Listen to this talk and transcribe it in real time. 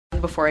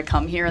before I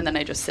come here, and then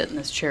I just sit in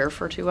this chair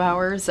for 2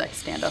 hours. I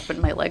stand up,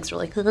 and my legs are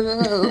like,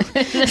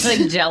 It's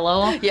like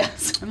Jell-O.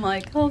 Yes. I'm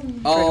like, oh.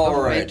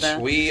 All right,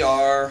 we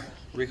are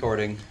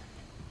recording.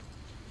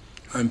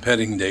 I'm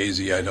petting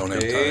Daisy. I don't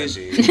have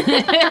Daisy.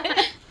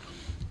 time.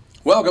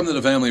 Welcome to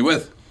the family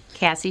with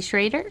Cassie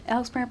Schrader.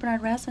 Alex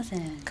Bernard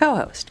Rasmussen.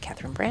 Co-host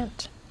Catherine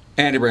Brandt.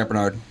 Andy Brandt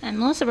Bernard. And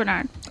Melissa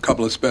Bernard. a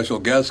couple of special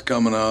guests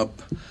coming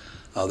up.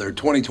 Their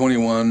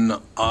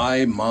 2021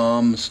 I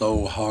Mom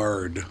So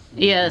Hard.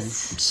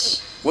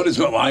 Yes. What is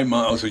I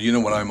Mom? So you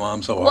know what I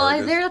Mom So Hard Well,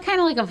 is? they're kind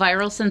of like a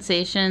viral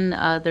sensation.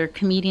 They're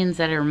comedians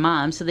that are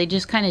moms, so they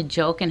just kind of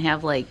joke and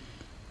have like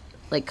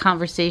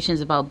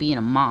conversations about being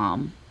a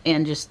mom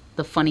and just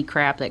the funny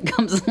crap that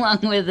comes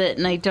along with it.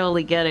 And I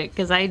totally get it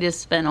because I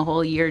just spent a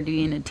whole year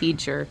being a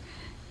teacher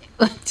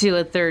to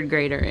a third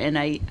grader, and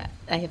I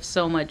have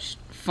so much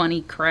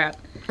funny crap.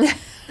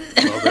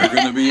 Well, they're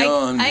going to be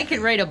on. I could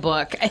write a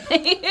book.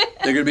 They're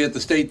going to be at the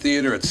State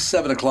Theater at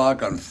 7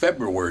 o'clock on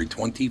February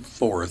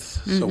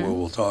 24th. So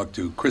we'll talk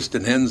to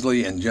Kristin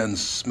Hensley and Jen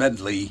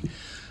Smedley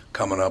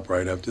coming up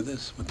right after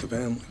this with the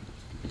family.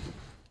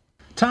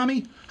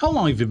 Tommy, how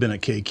long have you been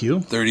at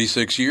KQ?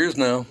 36 years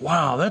now.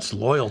 Wow, that's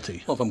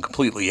loyalty. Well, if I'm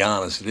completely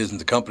honest, it isn't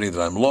the company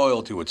that I'm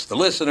loyal to, it's the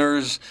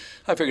listeners.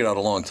 I figured out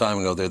a long time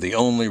ago they're the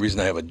only reason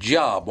I have a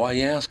job. Why are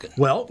you asking?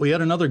 Well, we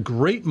had another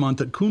great month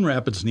at Coon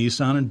Rapids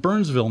Nissan and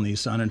Burnsville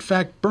Nissan. In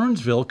fact,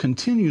 Burnsville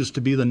continues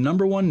to be the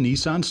 #1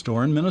 Nissan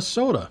store in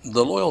Minnesota.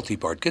 The loyalty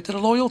part. Get to the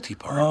loyalty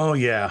part. Oh,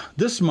 yeah.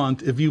 This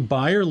month, if you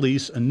buy or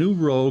lease a new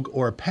Rogue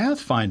or a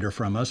Pathfinder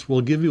from us,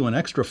 we'll give you an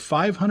extra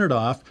 $500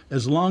 off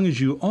as long as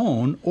you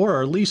own or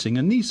are leasing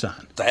a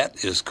Nissan.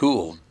 That is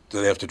cool.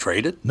 Do they have to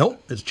trade it?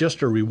 Nope, it's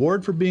just a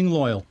reward for being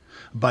loyal.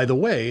 By the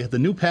way, the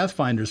new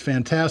Pathfinder's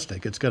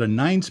fantastic. It's got a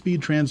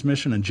 9-speed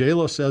transmission, and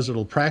JLo says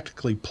it'll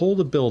practically pull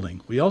the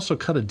building. We also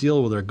cut a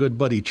deal with our good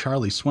buddy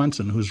Charlie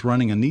Swenson, who's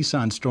running a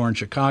Nissan store in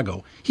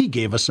Chicago. He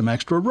gave us some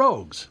extra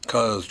Rogues.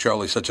 Because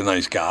Charlie's such a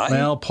nice guy?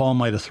 Well, Paul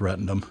might have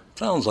threatened him.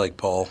 Sounds like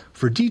Paul.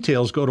 For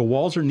details, go to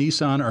Walser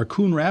Nissan or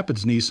Coon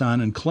Rapids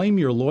Nissan and claim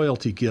your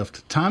loyalty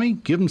gift. Tommy,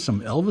 give him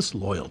some Elvis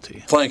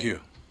loyalty. Thank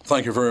you.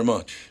 Thank you very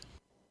much.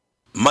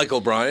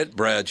 Michael Bryant,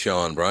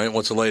 Bradshaw and Bryant,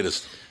 what's the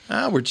latest?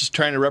 We're just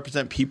trying to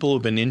represent people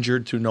who've been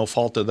injured through no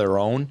fault of their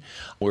own.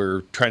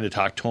 We're trying to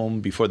talk to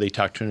them before they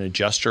talk to an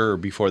adjuster or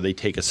before they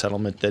take a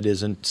settlement that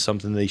isn't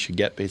something they should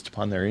get based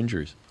upon their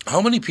injuries. How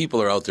many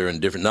people are out there in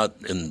different, not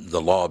in the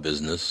law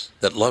business,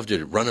 that love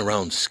to run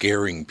around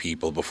scaring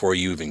people before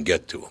you even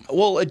get to them?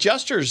 Well,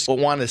 adjusters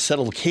want to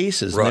settle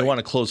cases and they want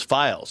to close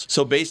files.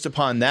 So based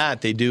upon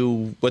that, they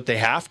do what they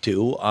have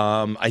to.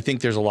 I think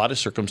there's a lot of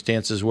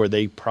circumstances where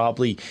they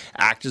probably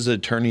act as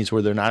attorneys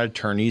where they're not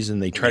attorneys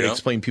and they try to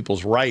explain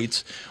people's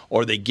rights,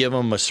 or they give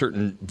them a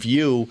certain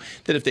view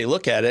that if they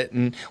look at it.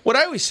 And what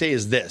I always say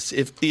is this: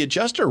 if the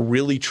adjuster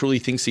really truly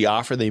thinks the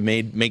offer they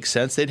made makes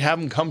sense, they'd have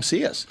them come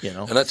see us.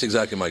 And that's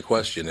exactly my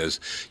question is,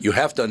 you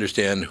have to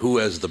understand who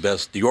has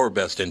your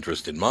best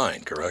interest in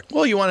mind, correct?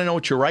 Well, you want to know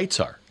what your rights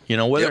are.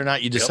 Whether or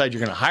not you decide you're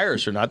going to hire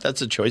us or not,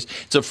 that's a choice.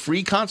 It's a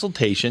free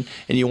consultation,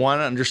 and you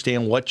want to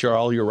understand what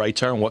all your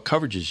rights are and what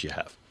coverages you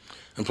have.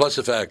 And plus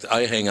the fact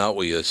I hang out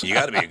with you, so you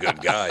got to be a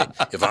good guy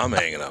if I'm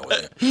hanging out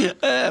with you.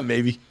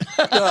 Maybe.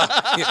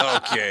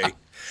 Okay.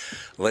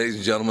 Ladies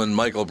and gentlemen,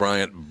 Michael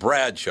Bryant,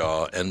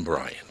 Bradshaw and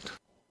Bryant.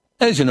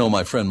 As you know,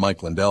 my friend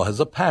Mike Lindell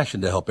has a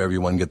passion to help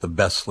everyone get the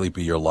best sleep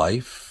of your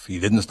life. He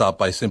didn't stop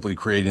by simply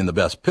creating the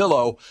best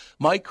pillow.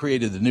 Mike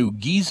created the new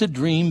Giza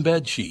Dream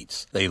bed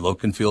sheets. They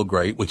look and feel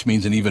great, which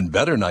means an even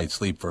better night's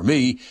sleep for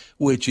me,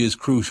 which is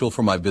crucial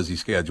for my busy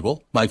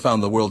schedule. Mike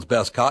found the world's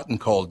best cotton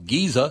called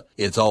Giza.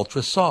 It's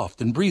ultra soft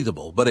and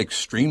breathable, but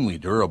extremely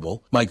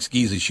durable. Mike's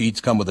Giza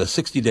sheets come with a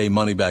 60-day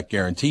money-back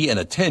guarantee and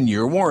a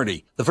 10-year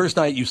warranty. The first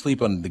night you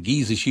sleep on the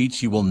Giza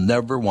sheets, you will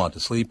never want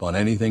to sleep on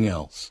anything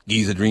else.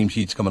 Giza Dream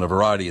sheets come in a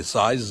variety of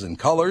sizes and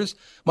colors.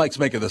 Mike's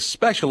making a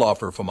special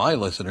offer for my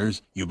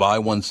listeners. You buy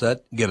one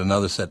set, get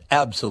another set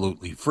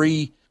absolutely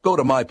free. Go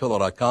to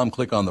MyPillow.com,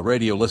 click on the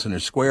radio listener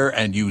square,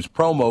 and use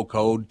promo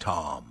code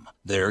TOM.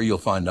 There you'll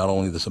find not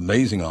only this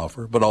amazing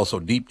offer, but also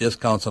deep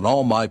discounts on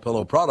all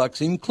MyPillow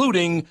products,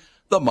 including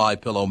the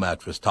MyPillow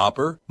mattress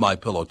topper,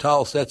 MyPillow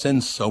towel sets,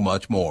 and so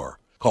much more.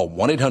 Call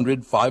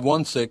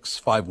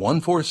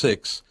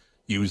 1-800-516-5146.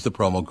 Use the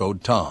promo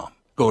code TOM.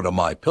 Go to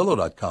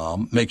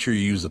MyPillow.com. Make sure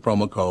you use the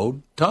promo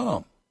code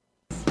TOM.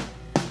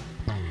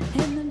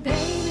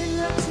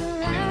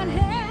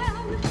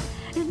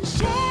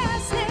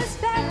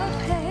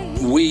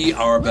 We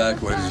are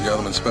back, ladies and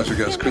gentlemen. Special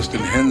guest Kristin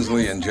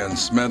Hensley and Jen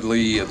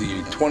Smedley.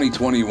 The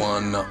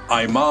 2021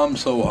 I Mom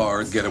So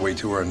Hard Getaway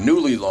Tour,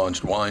 newly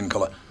launched wine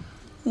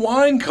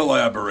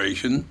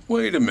collaboration.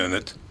 Wait a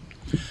minute.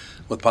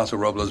 With Paso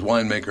Robles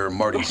winemaker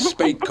Marty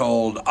Spate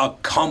called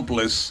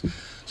Accomplice.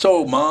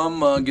 So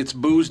Mom gets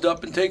boozed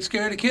up and takes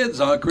care of the kids,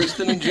 huh,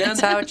 Kristin and Jen? That's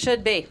how it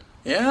should be.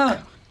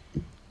 Yeah.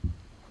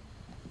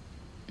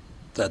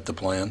 That the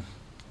plan?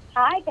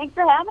 Hi, thanks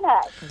for having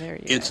us.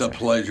 It's a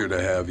pleasure to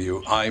have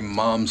you. I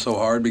Mom So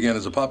Hard began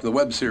as a popular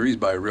web series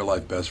by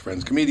real-life best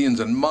friends,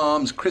 comedians, and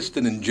moms,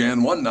 Kristin and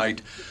Jen. One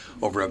night,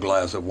 Over a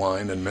glass of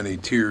wine and many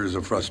tears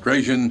of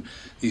frustration,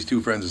 these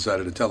two friends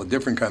decided to tell a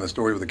different kind of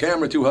story with a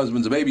camera, two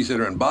husbands, a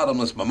babysitter, and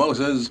bottomless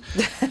mimosas.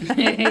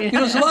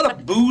 There's a lot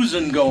of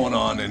boozing going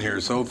on in here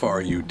so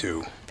far, you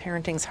two.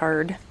 Parenting's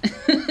hard.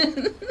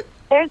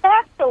 There's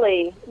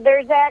actually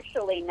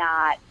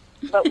not,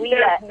 but we've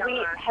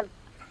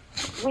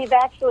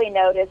actually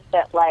noticed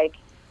that, like,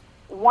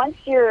 once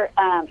you're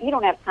you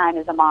don't have time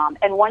as a mom,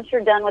 and once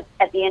you're done with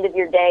at the end of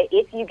your day,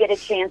 if you get a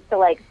chance to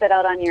like sit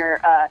out on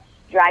your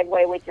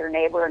driveway with your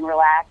neighbor and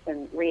relax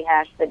and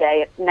rehash the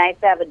day, it's nice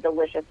to have a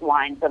delicious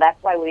wine. So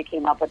that's why we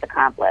came up with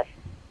Accomplice.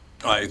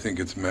 I think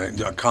it's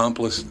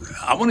Accomplice.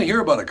 I want to hear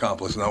about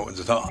Accomplice now.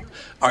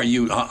 Are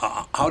you?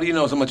 How do you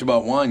know so much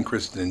about wine,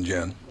 Kristin and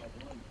Jen?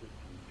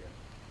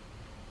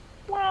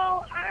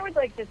 Well, I would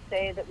like to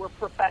say that we're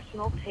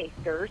professional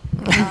tasters.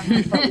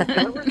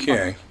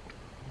 Okay.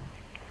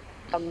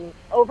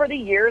 Over the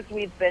years,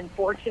 we've been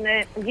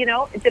fortunate. You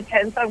know, it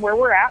depends on where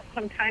we're at.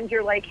 Sometimes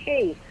you're like,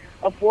 hey,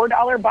 a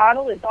 $4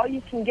 bottle is all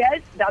you can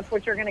get. That's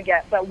what you're going to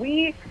get. But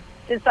we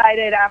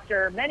decided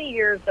after many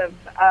years of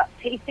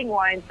tasting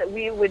wines that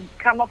we would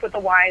come up with a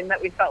wine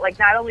that we felt like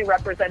not only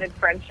represented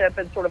friendship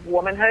and sort of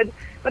womanhood,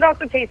 but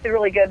also tasted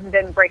really good and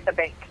didn't break the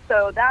bank.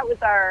 So that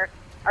was our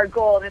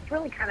goal. And it's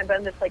really kind of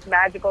been this like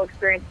magical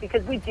experience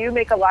because we do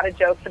make a lot of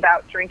jokes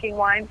about drinking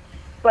wine.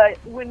 But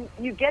when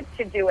you get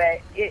to do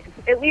it,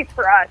 at least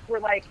for us, we're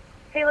like,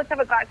 hey, let's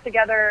have a glass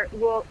together.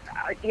 We'll,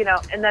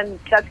 and then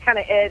that's kind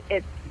of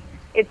it.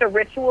 It's a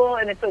ritual,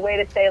 and it's a way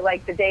to say,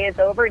 like, the day is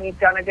over, and you've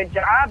done a good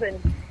job, and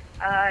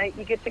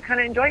you get to kind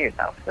of enjoy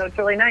yourself. So it's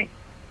really nice.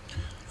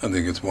 I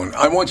think it's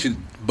wonderful. I want you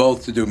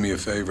both to do me a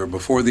favor.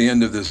 Before the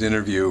end of this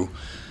interview,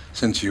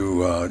 since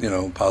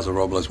you, Paso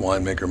Robles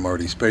winemaker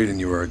Marty Spade, and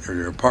you are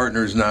your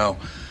partners now,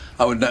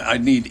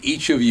 I'd need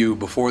each of you,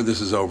 before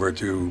this is over,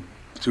 to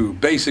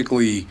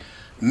basically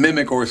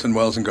mimic Orson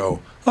Welles and go,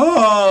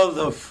 oh,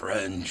 the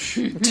French.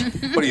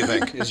 What do you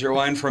think? Is your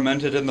wine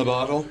fermented in the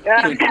bottle?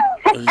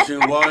 Is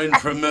your wine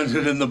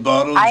fermented in the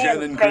bottle,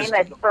 Jen and famous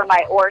Kristin? for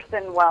my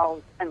Orson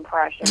Welles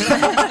impression.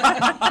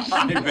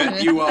 I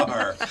bet you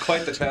are.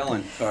 Quite the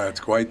talent. It's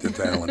quite the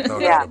talent,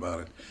 no doubt about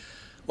it.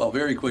 Well,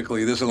 very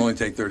quickly, this will only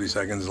take 30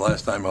 seconds.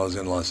 Last time I was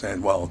in Los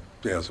Angeles, well,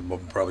 yes,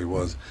 it probably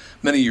was,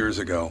 many years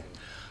ago.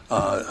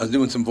 I was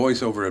doing some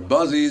voiceover at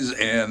Buzzy's,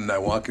 and I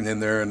walking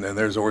in there, and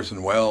there's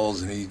Orson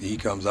Welles, and he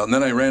comes out. And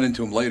then I ran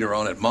into him later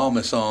on at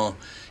Malmaison.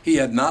 He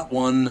had not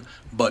one,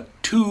 but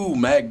 2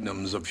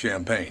 magnums of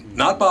champagne.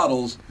 Not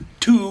bottles,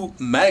 2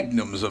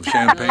 magnums of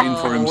champagne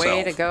for himself.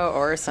 Way to go,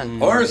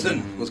 Orson.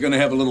 Orson was going to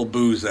have a little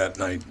booze that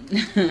night.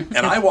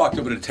 And I walked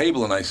over to the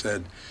table, and I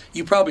said,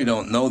 you probably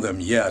don't know them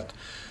yet,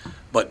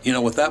 but,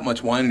 with that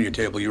much wine on your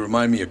table, you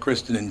remind me of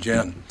Kristin and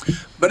Jen.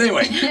 But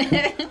anyway...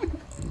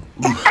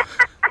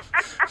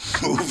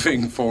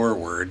 Moving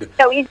forward.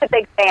 So he's a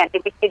big fan.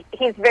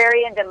 He's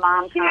very into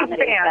mom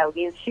comedy. So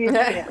he's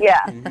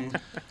yeah.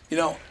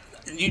 Mm-hmm.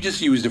 You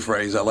just used a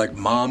phrase. I like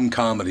mom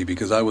comedy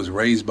because I was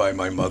raised by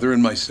my mother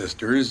and my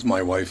sisters.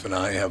 My wife and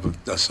I have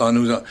a son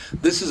who's on.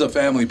 This is a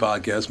family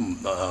podcast.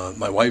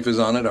 My wife is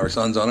on it. Our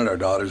son's on it. Our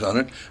daughter's on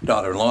it.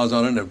 Daughter-in-law's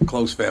on it. And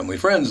close family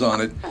friends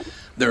on it.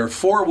 There are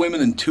 4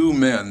 women and 2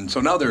 men.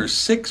 So now there are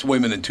 6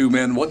 women and 2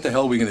 men. What the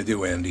hell are we going to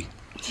do, Andy?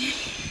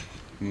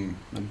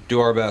 Do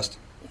our best.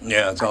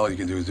 Yeah, that's all you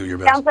can do is do your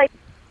best. Sounds like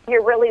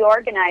you're really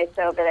organized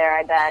over there,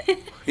 I bet.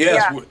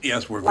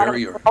 Yes, we're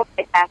very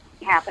organized.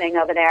 Happening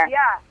over there.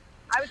 Yeah.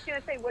 I was going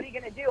to say, what are you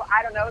going to do?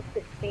 I don't know,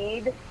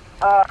 succeed,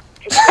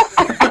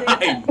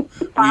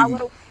 follow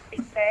what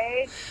they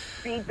say,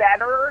 be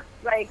better.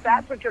 Like,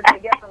 that's what you're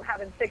going to get from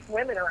having 6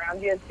 women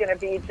around you. It's going to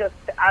be just,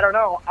 I don't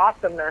know,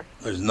 awesomeness.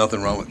 There's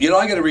nothing wrong with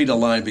I got to read a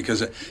line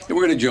because we're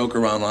going to joke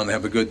around and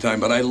have a good time,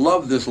 but I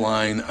love this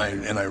line,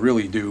 and I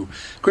really do.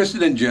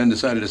 Kristin and Jen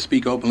decided to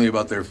speak openly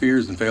about their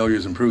fears and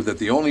failures and prove that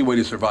the only way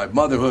to survive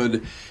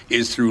motherhood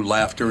is through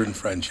laughter and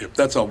friendship.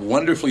 That's a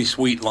wonderfully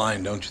sweet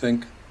line, don't you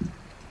think?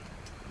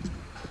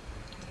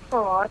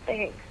 Oh,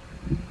 thanks.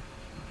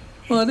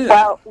 Well, it is.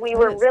 Well, we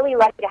were really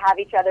lucky to have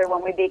each other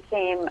when we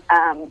became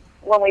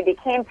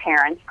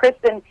parents.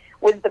 Kristin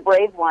was the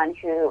brave one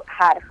who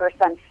had her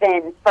son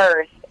Finn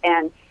first,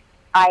 and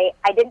I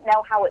didn't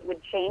know how it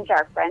would change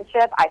our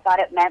friendship. I thought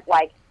it meant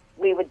like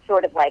we would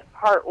sort of like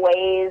part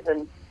ways,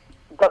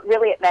 but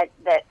really it meant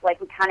that like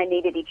we kind of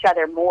needed each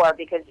other more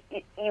because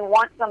you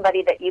want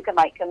somebody that you can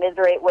like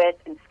commiserate with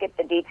and skip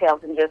the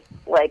details and just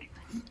like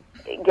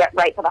get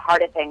right to the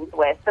heart of things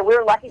with. So we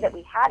were lucky that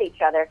we had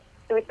each other.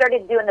 So we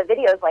started doing the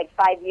videos like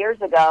 5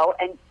 years ago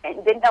and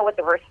didn't know what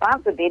the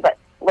response would be, but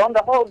lo and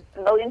behold,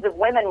 millions of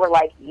women were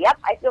like, yep,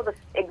 I feel the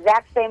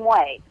exact same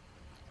way.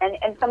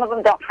 And some of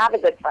them don't have a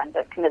good friend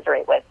to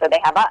commiserate with, so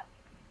they have us.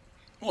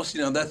 Well, see,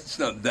 now that's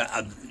not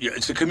that.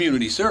 It's a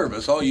community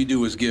service. All you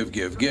do is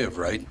give,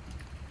 right?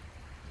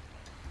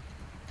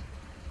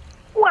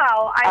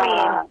 Well, I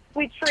mean,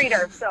 we treat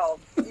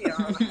ourselves, but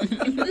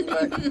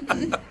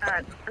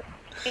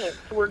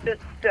we're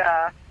just,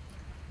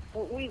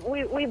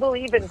 we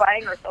believe in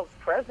buying ourselves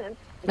presents.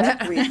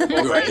 That's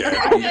reasonable, right?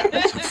 Yeah,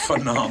 it's a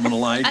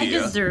phenomenal I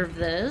idea. deserve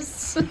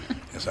this.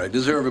 Yes, I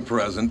deserve a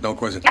present, no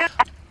question.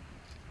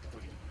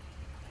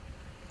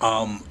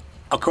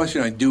 A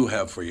question I do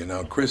have for you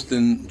now,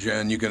 Kristin,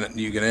 Jen, you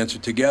can answer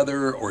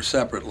together or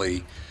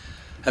separately.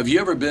 Have you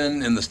ever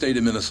been in the state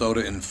of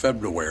Minnesota in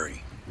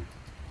February?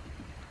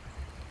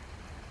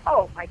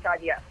 Oh my God,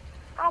 yes.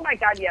 Oh my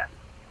God, yes.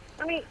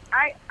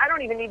 I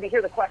don't even need to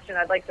hear the question.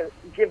 I'd like to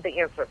give the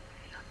answer.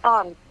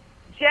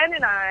 Jen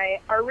and I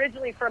are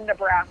originally from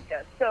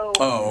Nebraska, so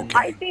okay.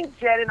 I think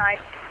Jen and I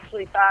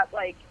actually thought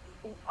like,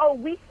 oh,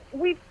 we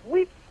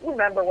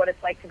remember what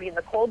it's like to be in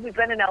the cold. We've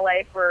been in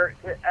LA for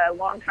a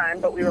long time,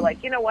 but we were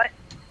like, you know what?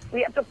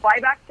 We have to fly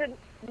back to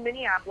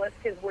Minneapolis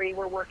because we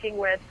were working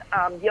with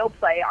Yo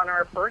Play on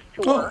our first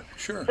tour. Oh,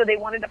 sure. So they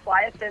wanted to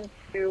fly us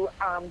into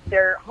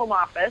their home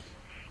office,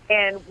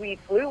 and we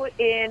flew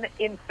in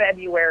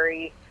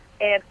February.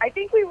 And I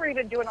think we were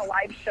even doing a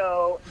live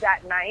show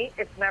that night,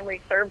 if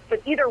memory serves.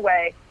 But either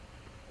way,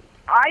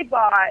 I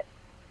bought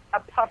a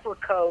puffer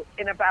coat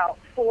in about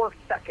 4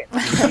 seconds.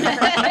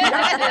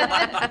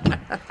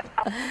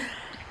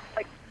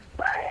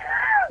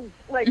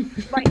 like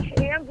my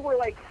hands were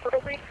like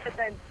curling, and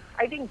then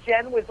I think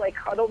Jen was like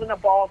huddled in a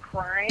ball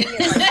crying. And,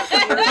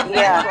 like,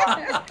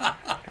 Yeah.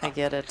 I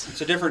get it.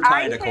 It's a different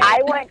kind of cold.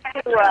 I went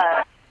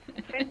to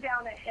been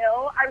down a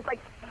hill. I was like,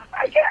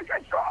 I can't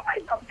control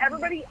myself.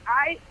 Everybody,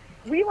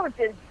 we were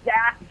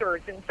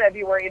disasters in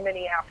February in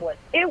Minneapolis.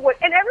 It was,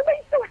 and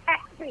everybody's so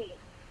happy.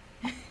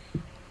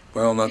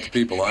 Well, not the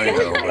people I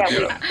know, but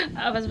yeah.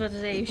 I was about to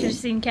say, you should have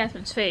seen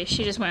Catherine's face.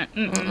 She just went,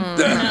 no,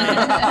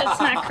 that's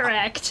not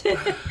correct.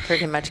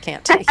 Pretty much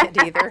can't take it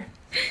either.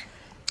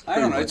 I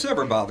don't know. It's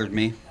never bothered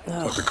me.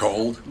 What, the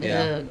cold?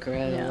 Yeah.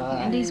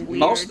 And he's weird.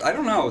 Most, I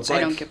don't know. It's I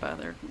like, don't get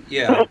bothered.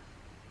 yeah.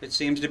 It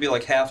seems to be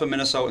like half of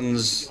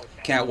Minnesotans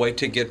can't wait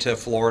to get to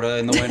Florida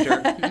in the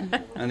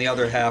winter, and the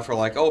other half are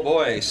like, oh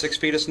boy, 6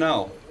 feet of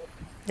snow.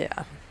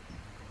 Yeah.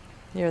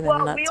 You're the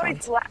Well, nuts we always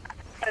ones. laugh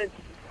because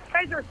you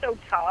guys are so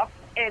tough,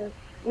 and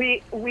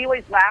we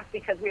always laugh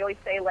because we always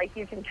say, like,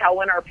 you can tell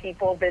when our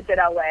people visit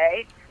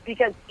LA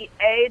because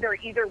A, they're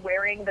either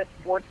wearing the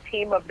sports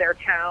team of their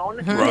town,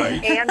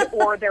 Right. and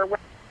or they're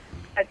wearing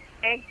a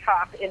tank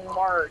top in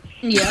March,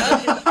 Yeah.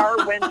 which is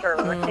our winter,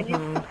 and you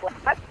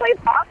let's play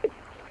hockey,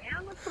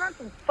 man, let's put on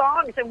some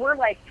songs, and we're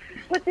like,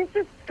 but this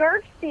is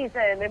scarf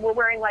season, and we're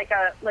wearing like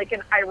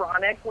an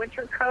ironic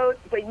winter coat,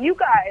 but you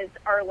guys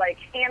are like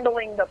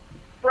handling the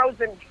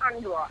frozen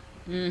tundra.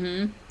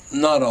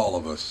 Not all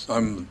of us.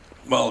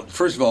 Well,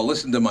 first of all,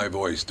 listen to my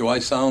voice. Do I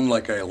sound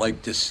like I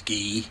like to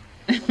ski?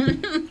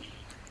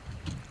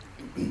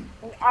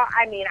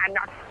 I mean, I'm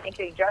not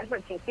making any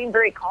judgments. You seem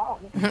very calm.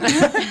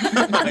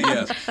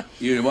 Yes.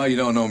 You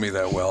don't know me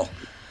that well.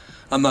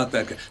 I'm not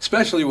that good.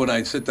 Especially when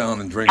I sit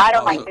down and drink. I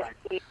don't like to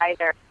ski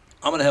either.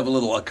 I'm going to have a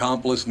little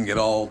accomplice and get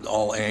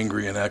all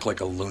angry and act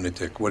like a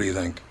lunatic. What do you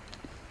think?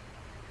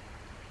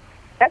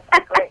 That's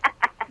great.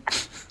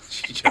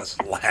 She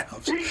just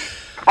laughs.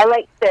 I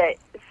like to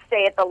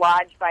stay at the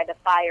lodge by the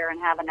fire and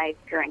have a nice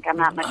drink. I'm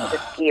not much of a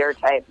skier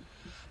type.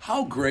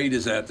 How great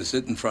is that to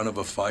sit in front of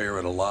a fire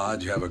at a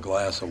lodge, have a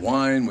glass of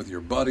wine with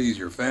your buddies,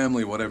 your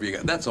family, whatever you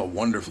got? That's a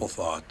wonderful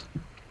thought.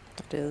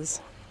 It is.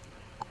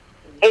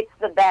 It's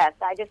the best.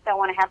 I just don't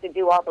want to have to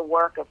do all the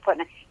work of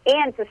putting.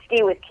 And to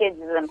ski with kids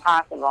is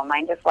impossible.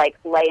 Mine just like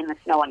lay in the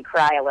snow and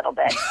cry a little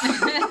bit.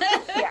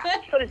 Yeah,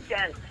 so does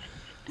Jen.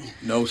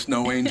 No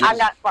snow angels? I'm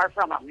not far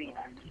from them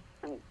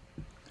either.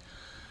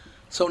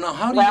 So now,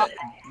 how do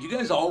you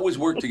guys always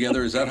work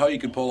together? Is that how you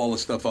can pull all the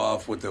stuff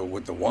off with the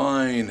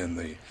wine and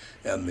the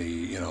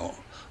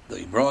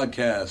the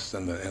broadcast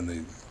and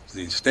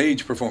the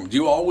stage performance? Do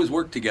you always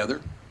work together?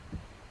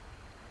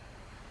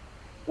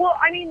 Well,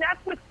 I mean,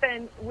 that's what's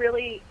been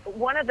really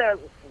one of the,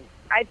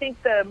 I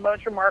think the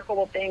most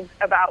remarkable things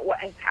about what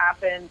has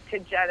happened to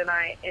Jen and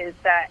I is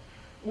that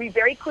we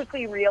very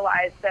quickly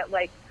realized that,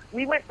 like,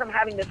 we went from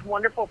having this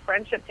wonderful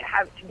friendship to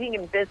being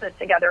in business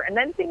together. And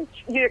then things,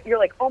 you're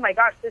like, oh my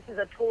gosh, this is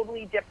a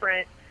totally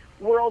different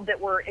world that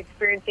we're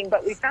experiencing.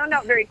 But we found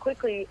out very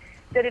quickly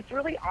that it's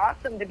really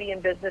awesome to be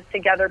in business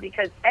together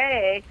because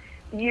A,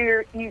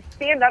 you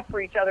stand up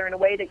for each other in a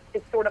way that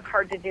it's sort of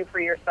hard to do for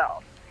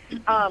yourself.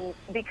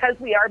 Because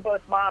we are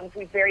both moms,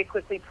 we very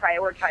quickly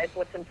prioritize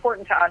what's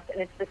important to us, and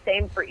it's the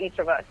same for each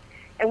of us.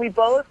 And we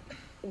both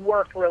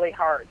work really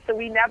hard. So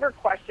we never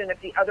question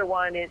if the other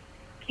one is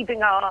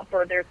keeping up,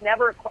 or there's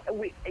never,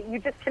 you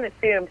just can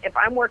assume if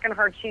I'm working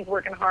hard, she's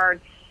working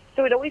hard.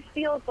 So it always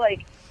feels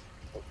like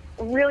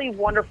really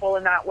wonderful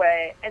in that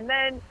way. And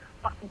then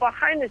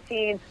behind the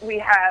scenes, we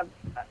have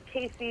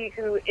Casey,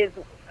 who is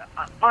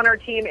on our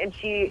team, and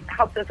she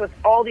helps us with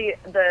all the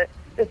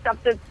stuff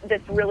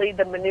that's really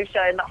the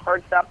minutia and the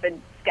hard stuff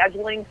and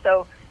scheduling.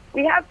 So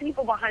we have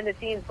people behind the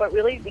scenes, but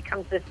really it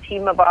becomes this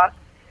team of us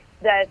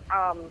that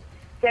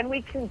then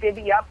we can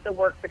divvy up the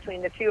work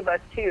between the two of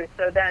us too.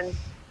 So then,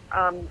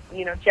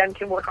 Jen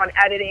can work on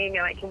editing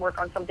and I can work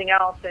on something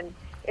else. And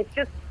it's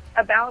just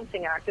a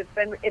balancing act.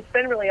 It's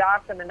been really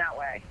awesome in that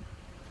way.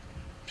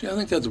 See, I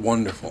think that's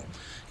wonderful.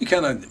 You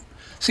kind of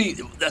see,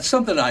 that's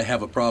something I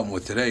have a problem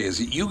with today.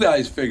 Is you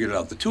guys figured it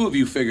out. The two of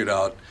you figured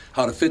out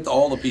how to fit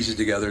all the pieces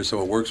together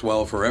so it works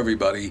well for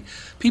everybody.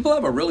 People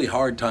have a really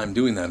hard time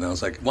doing that. And I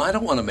was like, well, I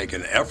don't want to make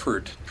an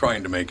effort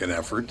trying to make an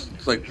effort.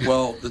 It's like,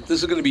 well, this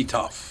is going to be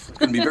tough. It's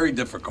going to be very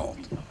difficult,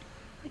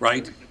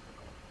 right?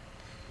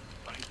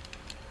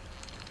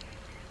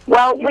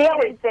 Well, we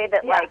always say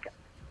that, like,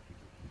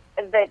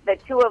 the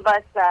two of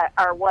us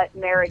are what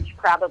marriage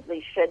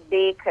probably should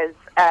be, because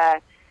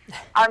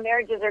our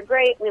marriages are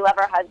great. We love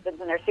our husbands,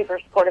 and they're super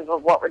supportive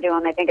of what we're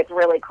doing. I think it's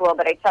really cool.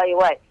 But I tell you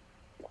what,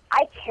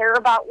 I care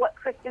about what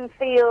Kristin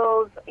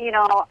feels. You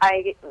know,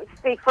 I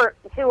speak to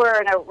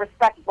her in a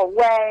respectful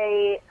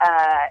way,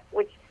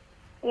 which,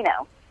 you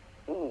know,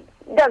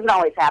 doesn't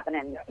always happen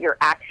in your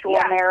actual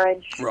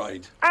marriage.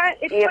 Right.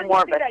 It's you have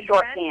more of a that,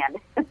 shorthand.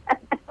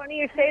 It's funny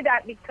you say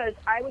that, because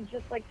I would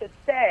just like to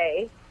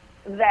say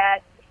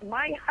that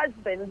my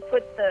husband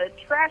put the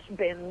trash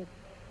bins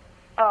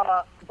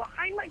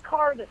behind my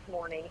car this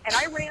morning, and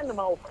I ran them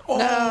over. No.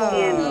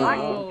 And I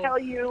can tell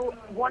you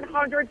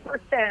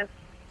 100%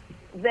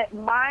 that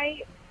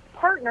my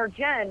partner,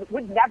 Jen,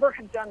 would never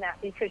have done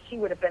that, because she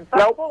would have been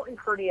thoughtful and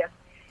courteous.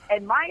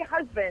 And my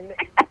husband,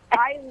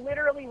 I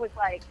literally was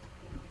like,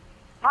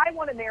 I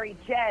want to marry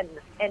Jen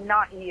and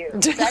not you.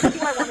 That's who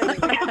I want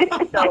to marry.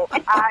 So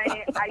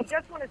I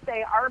just want to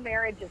say our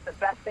marriage is the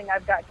best thing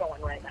I've got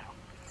going right now.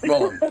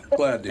 Well,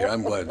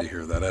 I'm glad to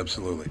hear that.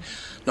 Absolutely.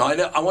 Now,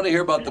 I want to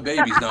hear about the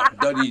babies. Now,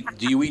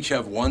 do you each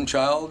have one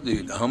child?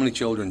 How many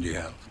children do you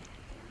have?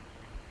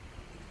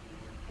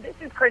 This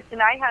is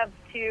Kristin. I have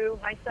two.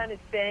 My son is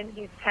Finn.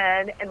 He's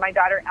 10, and my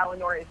daughter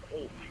Eleanor is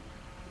 8.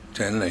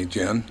 10 and 8,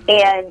 Jen.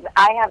 And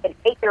I have an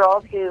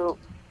 8-year-old who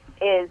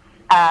is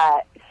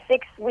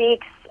 6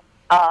 weeks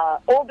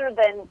older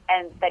than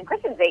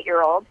Kristin's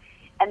 8-year-old,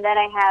 and then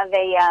I have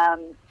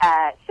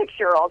a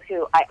 6-year-old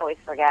who I always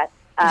forget.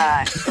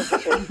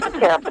 Which is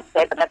terrible to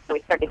say, but that's why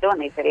we started doing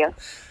these videos.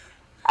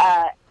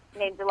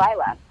 Named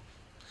Delilah.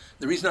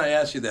 The reason I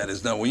ask you that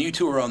is now, when you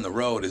two are on the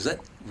road, is that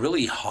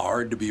really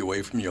hard to be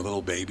away from your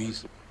little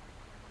babies?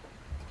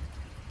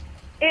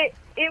 It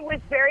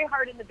was very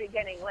hard in the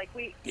beginning. Like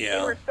we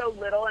were so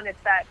little, and it's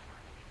that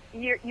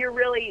you're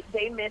really,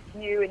 they miss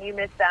you and you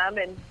miss them,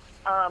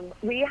 and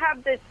we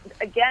have this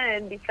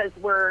again because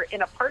we're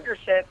in a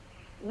partnership.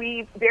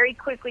 We very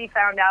quickly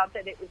found out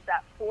that it was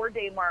that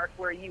 4-day mark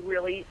where you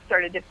really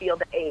started to feel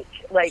the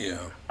ache. Like,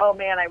 oh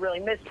man, I really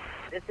miss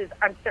this.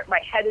 My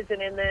head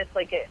isn't in this.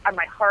 Like,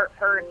 my heart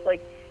hurts.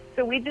 Like,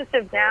 so we just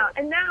have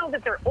now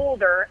that they're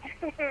older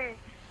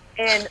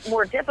and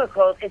more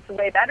difficult, it's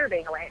way better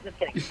being away. Just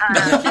kidding.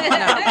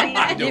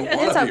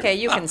 It's okay.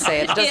 You can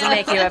say it. It doesn't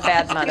make you a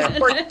bad mother.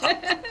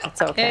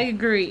 It's okay. I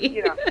agree.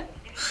 You know.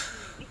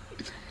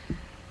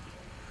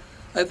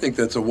 I think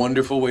that's a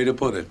wonderful way to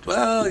put it.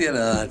 Well,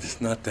 it's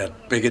not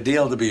that big a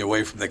deal to be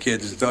away from the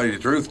kids, to tell you the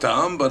truth,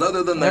 Tom. But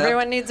other than that,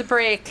 everyone needs a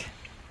break.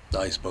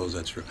 I suppose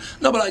that's true.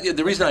 No, but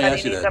the reason I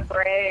asked you that a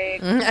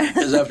break.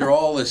 is after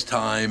all this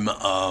time,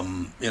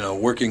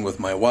 working with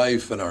my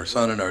wife and our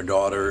son and our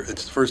daughter,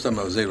 it's the first time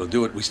I was able to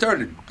do it. We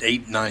started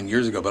 8-9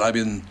 years ago, but I've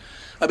been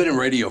in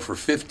radio for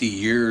 50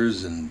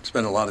 years and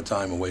spent a lot of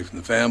time away from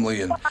the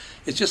family, and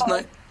it's just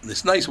nice.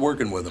 It's nice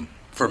working with them.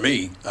 For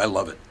me, I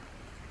love it.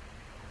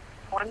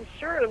 I'm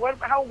sure.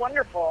 How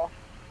wonderful.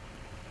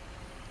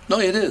 No,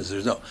 it is.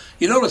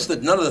 You notice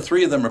that none of the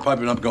three of them are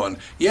piping up going,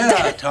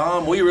 yeah,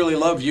 Tom, we really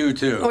love you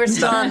too. We're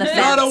still on the fence.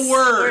 Not a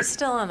word. We're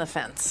still on the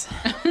fence.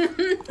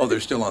 Oh, they're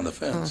still on the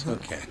fence.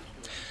 Mm-hmm. Okay.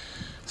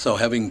 So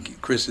having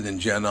Kristin and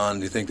Jen on,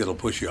 do you think that'll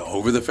push you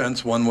over the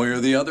fence one way or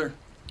the other?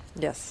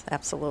 Yes,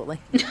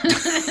 absolutely.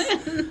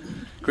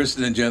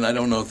 Kristin and Jen, I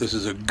don't know if this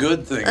is a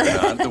good thing or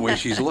not, the way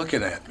she's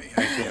looking at me.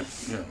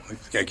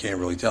 I can't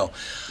really tell.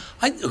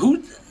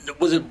 Who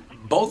was it?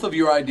 Both of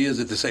your ideas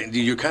at the same.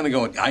 You're kind of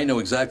going, I know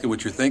exactly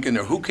what you're thinking.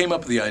 Or who came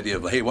up with the idea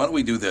of, hey, why don't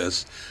we do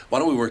this? Why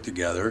don't we work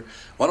together?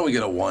 Why don't we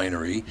get a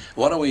winery?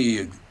 Why don't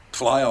we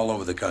fly all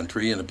over the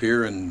country and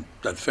appear in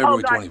that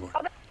February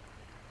 24th?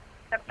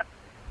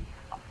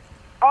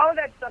 All of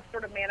that stuff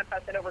sort of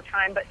manifested over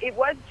time, but it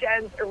was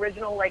Jen's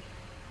original. Like,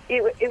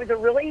 it was a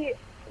really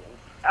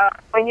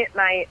poignant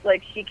night.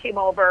 Like, she came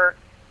over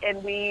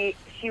and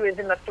she was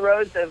in the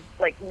throes of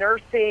like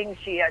nursing.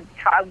 She had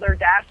toddler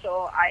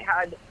Dashiell. I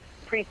had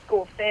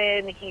preschool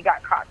Finn. He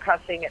got caught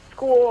cussing at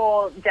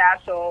school.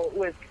 Dashiell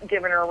was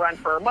giving her a run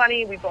for her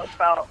money. We both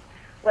felt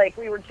like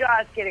we were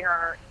just getting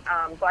our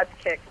butts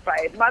kicked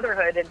by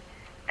motherhood,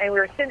 and we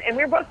were sitting, and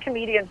we were both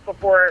comedians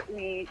before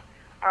we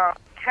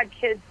had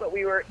kids, but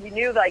we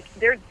knew like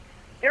there's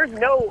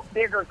no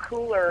bigger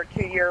cooler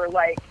to your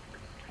like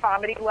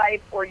comedy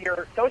life or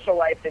your social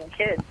life than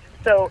kids.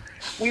 So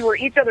we were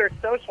each other's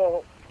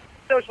social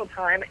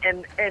time,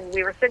 and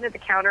we were sitting at the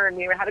counter, and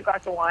we had a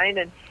glass of wine,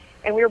 and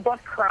we were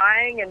both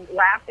crying and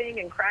laughing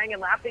and crying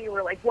and laughing, and we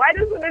were like, why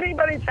doesn't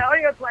anybody tell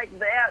us like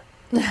this?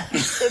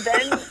 So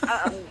then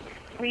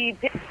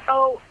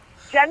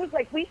Jen was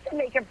like, we should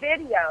make a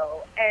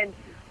video, and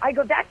I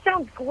go, that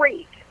sounds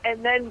great.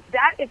 And then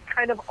that is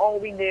kind of all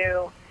we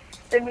knew.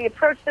 Then we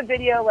approached the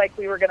video like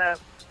we were going to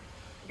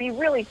be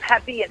really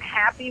peppy and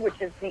happy, which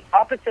is the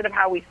opposite of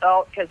how we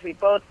felt because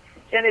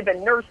Jen had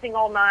been nursing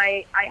all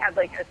night. I had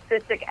like a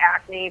cystic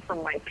acne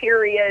from my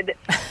period.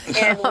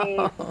 And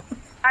we're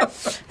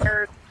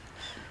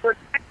trying to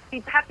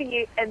be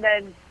peppy, and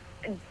then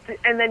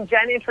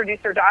Jen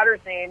introduced her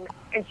daughter's name,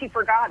 and she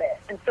forgot it.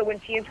 And so when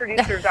she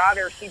introduced her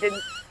daughter, she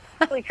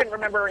really couldn't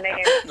remember her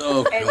name.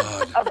 Oh, and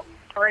God. of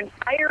our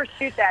entire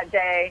shoot that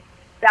day,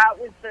 that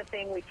was the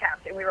thing we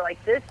kept. And we were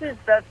like, this is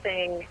the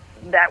thing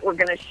that we're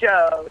going to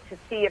show to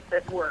see if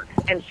this works.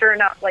 And sure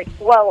enough, we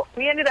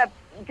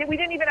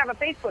didn't even have a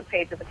Facebook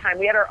page at the time.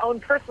 We had our own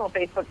personal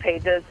Facebook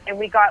pages, and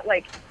we got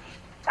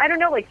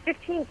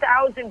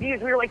 15,000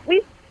 views. We were like,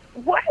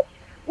 what?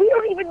 We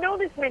don't even know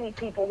this many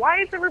people.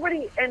 Why is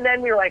everybody? And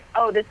then we were like,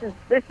 oh, this is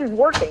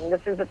working.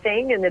 This is a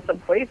thing, and it's a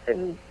place,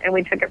 and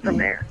we took it from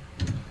there.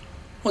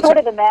 Sort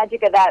of the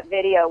magic of that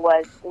video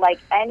was, like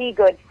any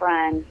good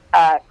friend,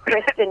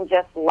 Kristin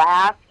just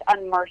laughed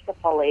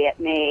unmercifully at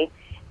me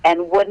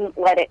and wouldn't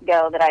let it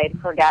go that I had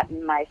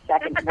forgotten my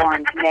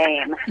second-born's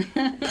name.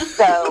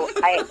 So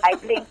I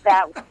think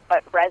that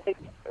what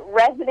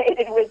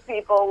resonated with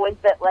people was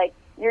that, like,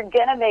 you're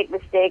going to make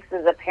mistakes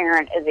as a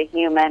parent, as a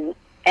human,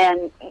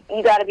 and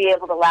you got to be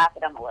able to laugh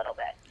at them a little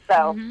bit.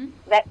 So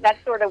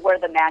that's sort of where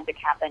the magic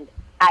happened,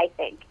 I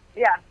think.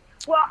 Yeah.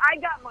 Well, I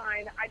got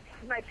mine. I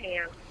peed my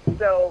pants.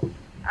 So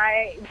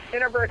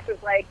Universe was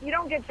like, you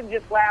don't get to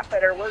just laugh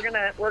at her. We're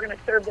gonna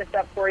serve this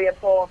up for you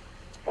full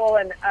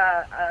and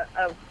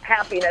of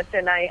happiness.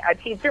 And I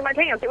peed through my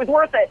pants. It was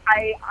worth it.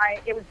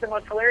 It was the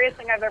most hilarious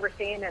thing I've ever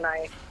seen, and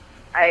I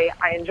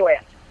enjoy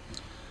it.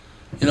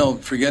 You know,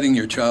 forgetting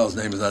your child's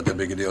name is not that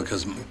big a deal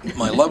because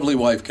my lovely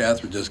wife,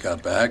 Catherine, just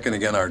got back. And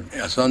again, our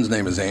son's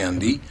name is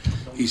Andy.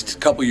 He's a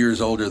couple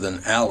years older than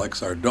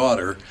Alex, our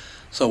daughter.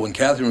 So when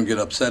Catherine would get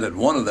upset at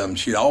one of them,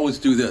 she'd always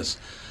do this.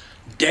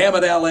 Damn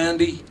it, Al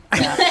Andy.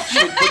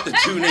 She'd put the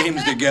two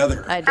names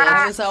together. I did.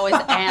 It was always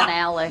Ann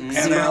Alex.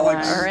 Ann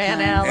Alex. Or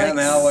Ann Alex. Ann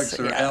Alex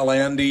or Al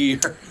Andy.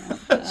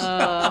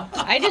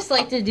 I just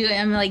like to do it.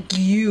 I'm like,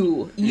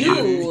 you.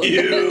 You.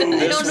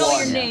 I don't know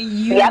your name.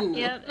 You.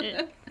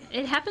 Yep.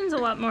 It happens a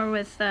lot more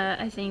with,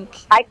 I think,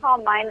 I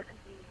call mine.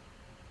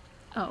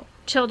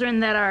 children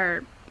that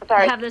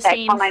have the I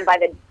same. call mine by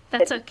the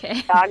That's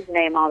okay. dog's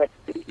name all the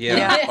time.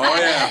 Yeah. Oh,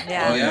 yeah.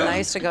 Yeah, Oh, yeah. I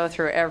used to go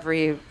through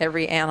every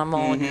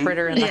animal and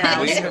critter in the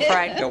house before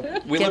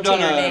I We get lived to on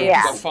your a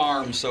name.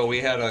 farm, so we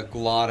had a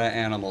lot of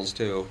animals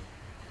too.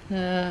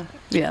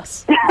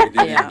 Yes. We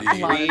did Yeah.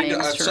 indeed. A lot of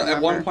names to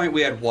At one remember. point,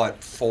 we had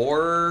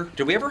 4?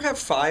 Did we ever have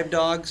 5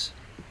 dogs?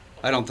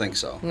 I don't think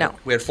so. No.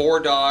 We had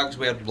 4 dogs.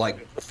 We had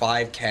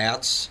 5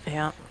 cats.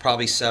 Yeah,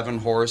 Probably 7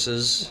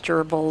 horses.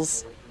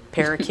 gerbils,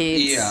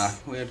 parakeets. Yeah,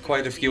 we had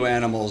quite a few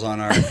animals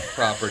on our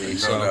property,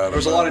 so doubt there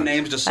was a lot of about it.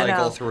 names to I know.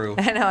 cycle through.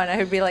 I know, and I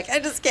would be like, I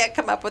just can't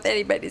come up with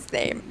anybody's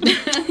name.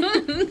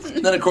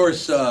 Then, of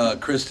course,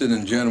 Kristin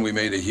and Jen, we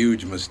made a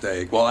huge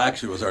mistake. Well,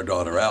 actually, it was our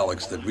daughter,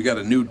 Alex, that we got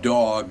a new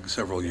dog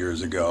several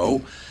years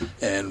ago,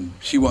 and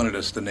she wanted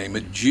us to name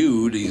it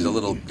Jude. He's a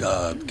little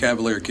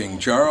Cavalier King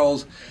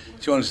Charles.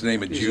 She wanted us to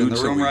name it He's Jude. in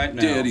the room we right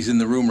now. did. He's in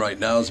the room right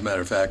now, as a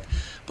matter of fact.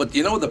 But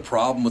you know what the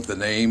problem with the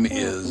name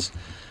is?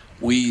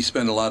 We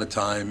spend a lot of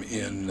time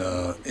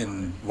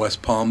in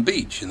West Palm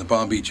Beach, in the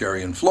Palm Beach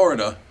area in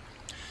Florida.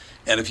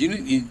 And if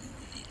you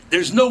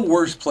there's no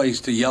worse place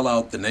to yell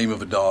out the name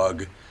of a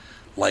dog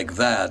like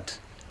that,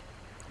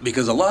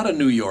 because a lot of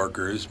New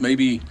Yorkers,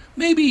 maybe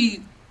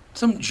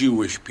some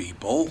Jewish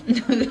people,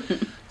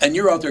 and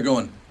you're out there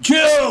going,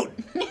 Jude!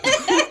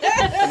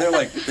 And they're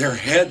like, their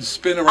heads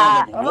spin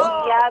around like,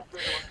 what? Yes.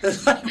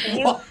 It's like,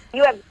 what?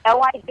 You have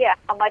no idea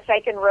how much I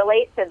can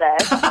relate to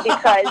this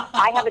because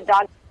I have a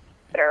dog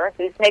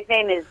whose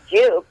nickname is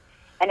Juke,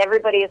 and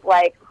everybody is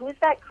like, who's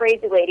that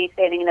crazy lady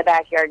standing in the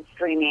backyard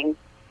screaming?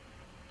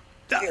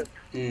 Juke.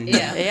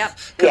 Yeah. Yep.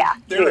 Yeah,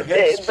 Their Juke.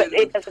 heads But spin.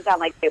 it doesn't sound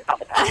like Juke all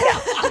the time.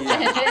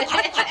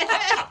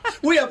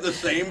 We have the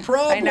same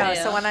problem. I know.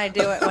 So when I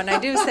do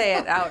say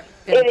it out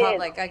in It is.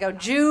 public, I go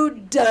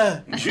Jude.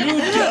 Judah.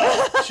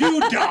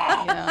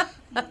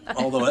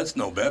 Although that's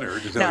no better,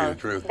 to tell you the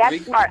truth.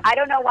 That's smart. I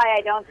don't know why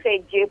I don't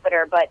say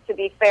Jupiter, but to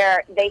be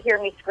fair, they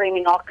hear me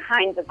screaming all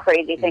kinds of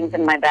crazy things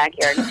in my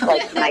backyard,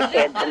 like my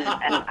kids and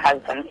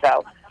husband.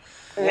 So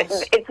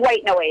it's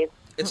white noise.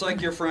 It's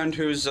like your friend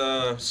whose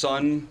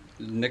son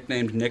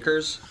nicknamed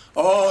Knickers.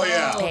 Oh,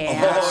 yeah.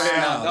 Yeah. Oh,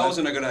 yeah. That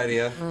wasn't a good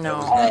idea. No.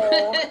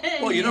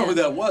 Well, you know who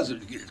that was?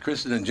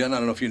 Kristin and Jen, I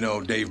don't know if you know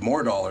Dave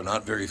Mordahl or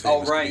not, very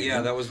famous. Oh, right, comedian.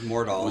 yeah, that was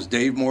Mordahl. It was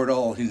Dave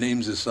Mordahl. He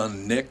names his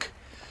son Nick,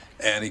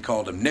 and he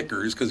called him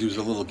Knickers because he was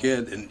a little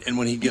kid. And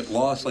when he'd get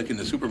lost, like in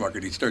the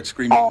supermarket, he'd start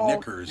screaming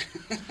Knickers.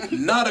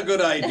 Not a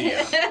good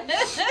idea.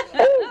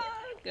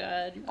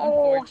 God,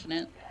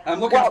 unfortunate. I'm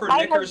looking for my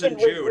Knickers and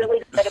husband Jude. was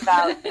really good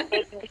about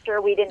making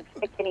sure we didn't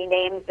pick any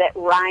names that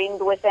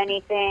rhymed with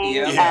anything.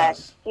 Yeah.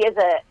 Yes. He has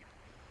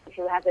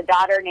a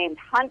daughter named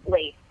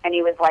Huntley, And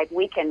he was like,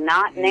 we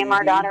cannot name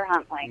our daughter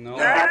Huntley. No.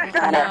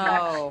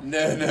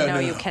 No,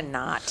 you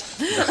cannot.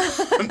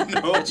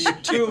 No, it's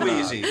too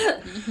easy.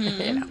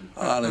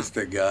 Honest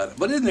to God.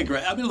 But isn't it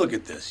great? I mean, look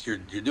at this. You're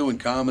doing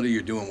comedy.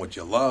 You're doing what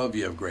you love.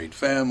 You have great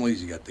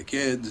families. You got the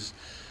kids.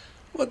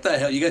 What the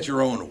hell? You got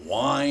your own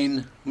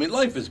wine. I mean,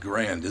 life is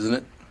grand, isn't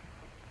it?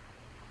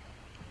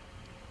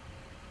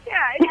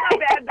 Yeah, it's not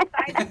bad.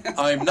 Besides,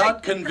 I'm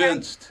not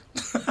convinced.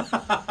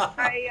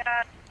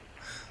 I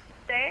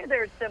say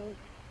there's some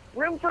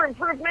room for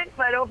improvement,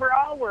 but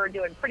overall we're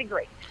doing pretty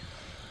great.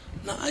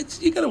 No,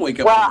 you got to wake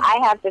up. Well, I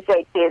have to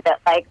say, too, that,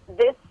 like,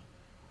 this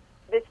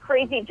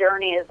crazy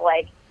journey is,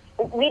 like,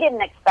 we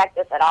didn't expect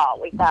this at all.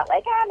 We thought,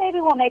 like, maybe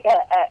we'll make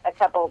a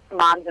couple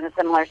moms in a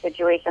similar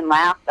situation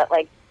laugh, but,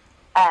 like,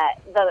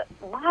 the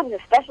moms,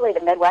 especially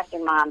the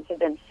Midwestern moms, have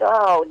been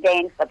so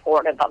dang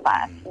supportive of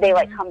us. They,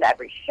 like, come to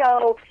every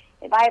show.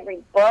 They buy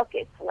every book.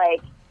 It's,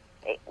 like,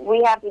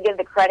 we have to give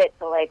the credit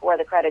to, like, where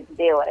the credit's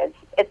due.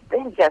 It's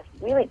been just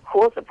really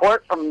cool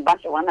support from a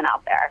bunch of women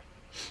out there.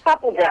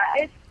 Couple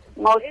dads,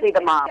 mostly the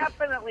moms.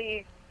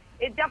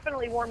 It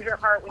definitely warms your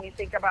heart when you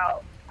think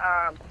about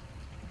that.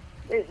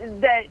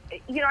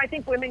 You know, I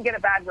think women get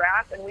a bad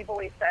rap, and we've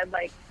always said,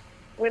 like,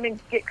 women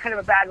get kind of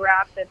a bad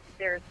rap that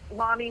there's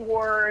mommy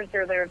wars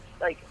or there's,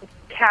 like,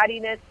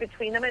 cattiness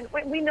between them, and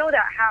we know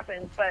that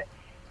happens, but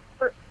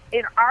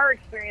in our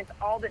experience,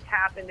 all that's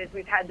happened is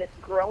we've had this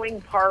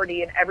growing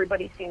party, and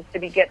everybody seems to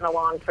be getting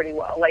along pretty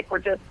well. Like, we're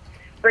just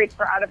very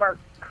proud of our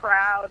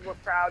crowd. We're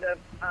proud of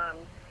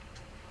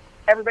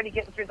everybody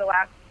getting through the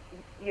last,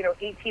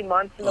 18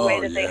 months in the way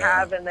that they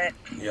have, and that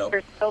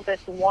there's still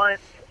this want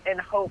and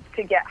hope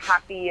to get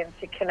happy and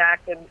to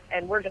connect,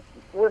 and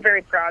we're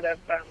very proud of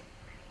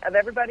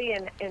everybody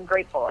and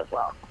grateful as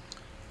well.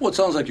 Well, it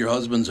sounds like your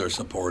husbands are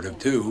supportive,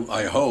 too.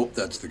 I hope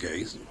that's the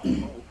case.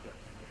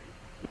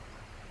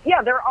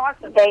 Yeah, they're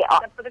awesome. They are.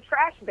 Except for the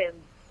trash bins.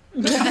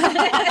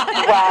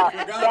 Well,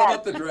 Forgot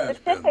about the trash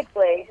bin.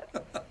 Specifically.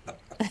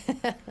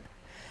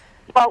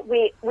 But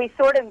we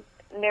sort of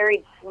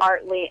married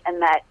smartly in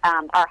that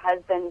our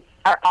husbands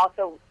are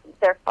also,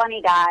 they're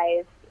funny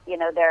guys.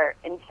 They're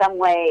in some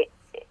way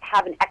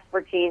have an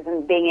expertise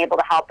in being able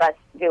to help us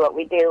do what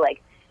we do. Like,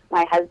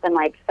 my husband,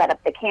 like, set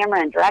up the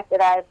camera and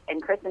directed us,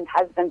 and Kristen's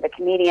husband's a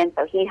comedian,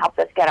 so he helped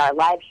us get our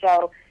live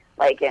show,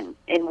 like, in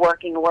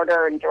working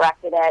order and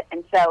directed it.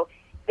 And so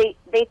they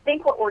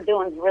think what we're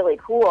doing is really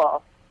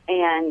cool,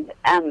 and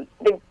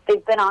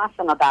they've been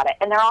awesome about it.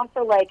 And they're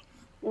also, like,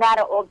 not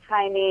an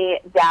old-timey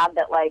dad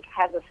that, like,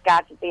 has a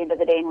scotch at the end of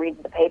the day and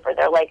reads the paper.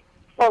 They're, like,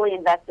 fully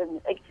invested.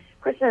 Like,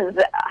 Kristen's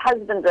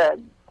husband's a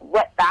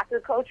soccer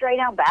coach right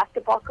now,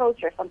 basketball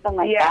coach or something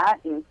like that.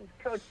 And he's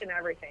coaching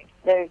everything.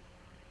 They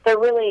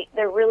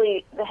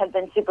really have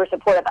been super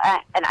supportive,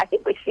 and I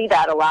think we see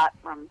that a lot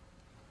from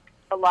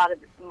a lot of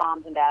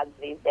moms and dads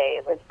these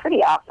days. It's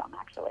pretty awesome,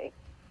 actually.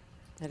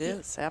 It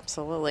is,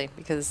 absolutely,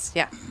 because,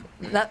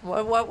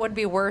 what would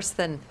be worse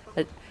than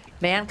a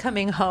man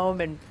coming home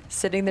and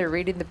sitting there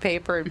reading the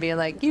paper and being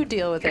like, you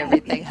deal with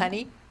everything,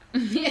 honey?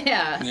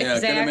 Yeah, I can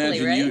exactly,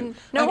 imagine right?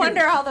 No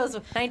wonder all those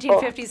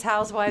 1950s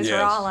housewives were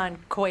all on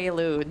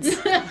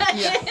Quaaludes.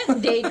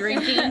 Day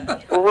drinking.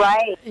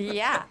 Right.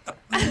 Yeah.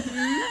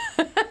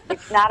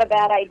 It's not a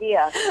bad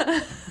idea.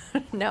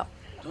 No.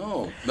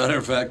 Oh, matter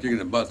of fact, you're going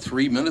to about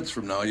 3 minutes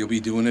from now, you'll be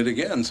doing it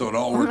again, so it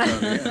all worked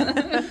out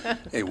again.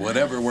 Hey,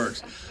 whatever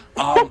works.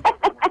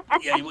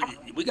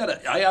 We got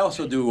to. I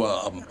also do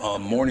a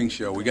morning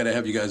show. We got to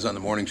have you guys on the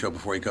morning show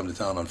before you come to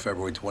town on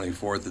February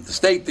 24th at the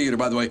State Theater.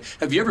 By the way,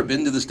 have you ever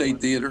been to the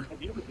State Theater?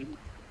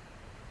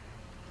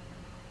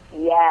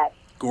 Yes.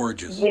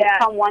 Gorgeous. Yeah.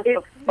 Come once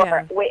before.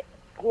 Yeah. Wait.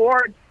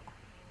 Gorgeous.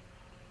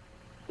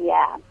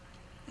 Yeah.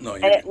 No,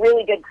 And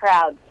really good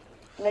crowds.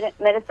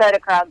 Minnesota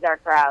crowds are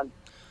crowds.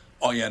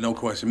 Oh, yeah, no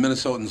question.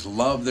 Minnesotans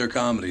love their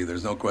comedy.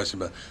 There's no question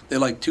about it. They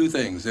like two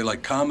things. They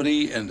like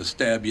comedy and to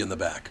stab you in the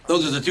back.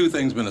 Those are the two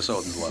things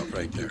Minnesotans love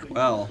right there.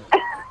 Well,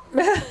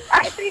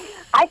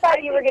 I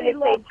thought you were going to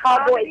say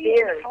cowboy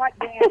beers.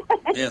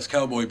 Yes,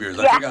 cowboy beers.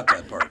 I forgot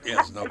that part.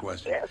 Yes, no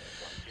question.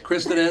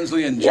 Kristin,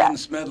 Hensley, and Jen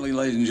Smedley,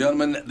 ladies and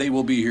gentlemen, they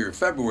will be here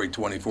February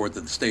 24th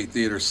at the State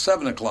Theater,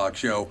 7 o'clock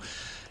show.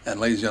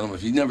 And ladies and gentlemen,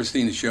 if you've never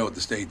seen a show at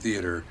the State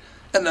Theater,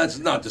 and that's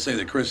not to say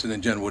that Kristin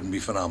and Jen wouldn't be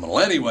phenomenal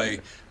anyway,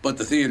 but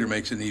the theater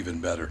makes it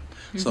even better.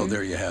 Mm-hmm. So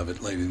there you have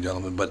it, ladies and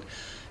gentlemen. But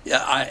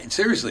yeah,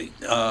 seriously,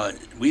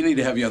 we need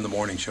to have you on the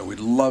morning show. We'd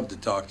love to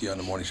talk to you on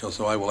the morning show,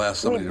 so I will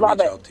ask somebody to reach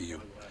out to you.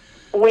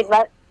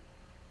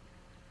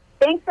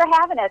 Thanks for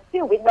having us,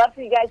 too. We'd love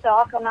for you guys to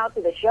all come out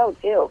to the show,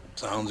 too.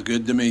 Sounds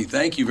good to me.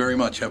 Thank you very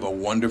much. Have a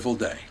wonderful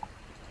day.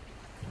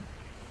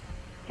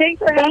 Thanks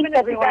for having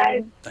us,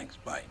 guys. Thanks.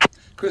 Bye.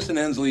 Kristin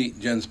Hensley,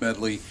 Jen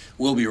Smedley.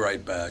 We'll be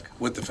right back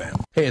with the fam.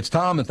 Hey, it's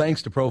Tom, and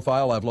thanks to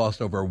Profile, I've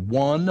lost over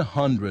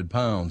 100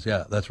 pounds.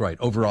 Yeah, that's right,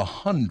 over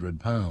 100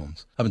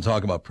 pounds. I've been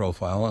talking about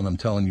Profile, and I'm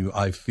telling you,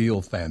 I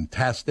feel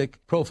fantastic.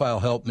 Profile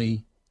helped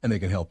me. and they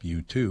can help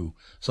you too.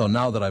 So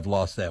now that I've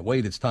lost that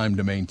weight, it's time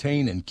to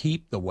maintain and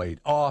keep the weight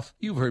off.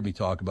 You've heard me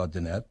talk about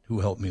Danette,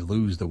 who helped me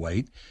lose the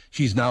weight.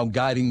 She's now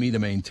guiding me to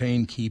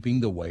maintain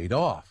keeping the weight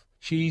off.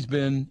 She's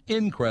been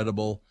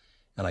incredible,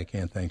 and I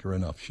can't thank her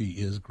enough. She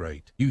is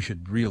great. You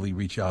should really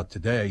reach out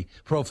today.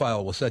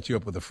 Profile will set you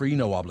up with a free,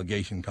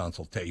 no-obligation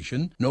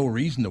consultation. No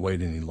reason to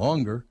wait any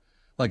longer.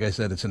 Like I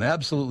said, it's an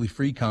absolutely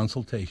free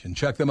consultation.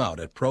 Check them out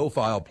at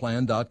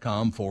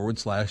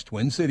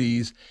profileplan.com/Twin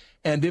Cities.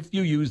 And if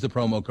you use the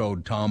promo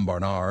code Tom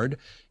Barnard,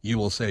 you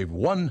will save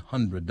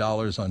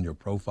 $100 on your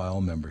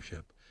Profile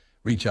membership.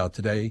 Reach out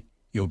today.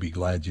 You'll be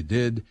glad you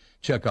did.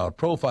 Check out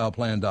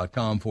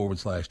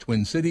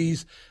profileplan.com/Twin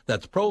Cities.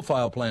 That's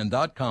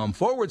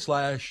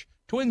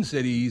profileplan.com/Twin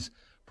Cities.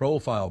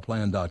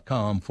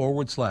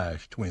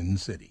 Profileplan.com/Twin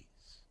Cities.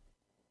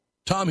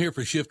 Tom here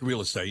for Shift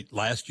Real Estate.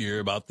 Last year,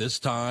 about this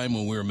time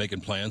when we were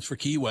making plans for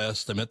Key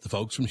West, I met the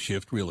folks from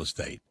Shift Real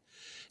Estate.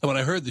 And when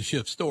I heard the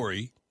Shift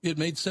story, it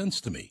made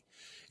sense to me.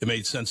 It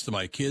made sense to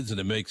my kids, and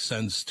it makes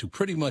sense to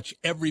pretty much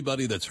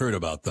everybody that's heard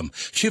about them.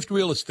 Shift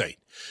Real Estate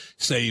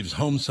saves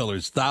home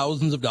sellers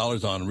thousands of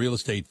dollars on real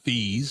estate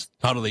fees.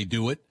 How do they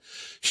do it?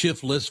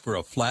 Shift lists for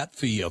a flat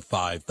fee of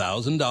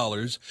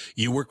 $5,000.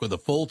 You work with a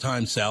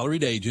full-time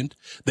salaried agent.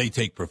 They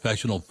take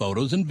professional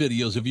photos and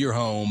videos of your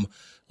home,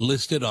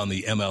 list it on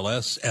the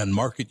MLS, and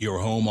market your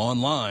home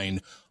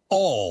online,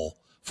 all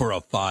for a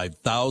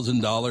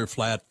 $5,000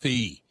 flat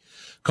fee.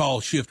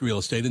 Call Shift Real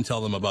Estate and tell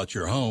them about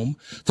your home.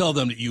 Tell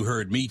them that you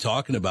heard me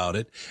talking about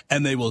it,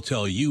 and they will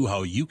tell you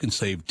how you can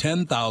save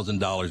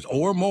 $10,000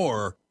 or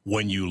more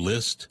when you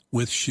list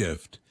with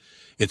Shift.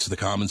 It's the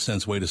common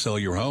sense way to sell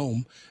your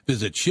home.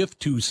 Visit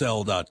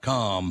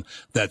shift2sell.com.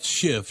 That's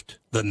shift,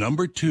 the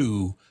number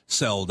 2,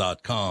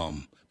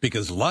 sell.com.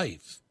 Because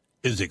life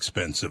is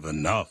expensive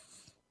enough.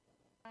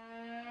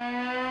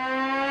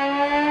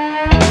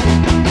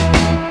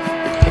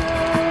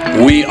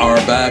 We are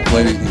back,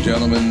 ladies and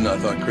gentlemen. I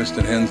thought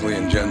Kristin, Hensley,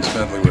 and Jen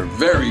Smedley were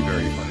very,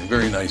 very funny,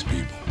 very nice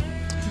people.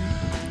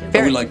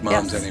 But we like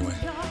moms anyway.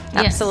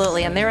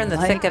 Absolutely, and they're in the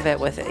thick of it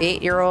with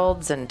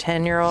 8-year-olds and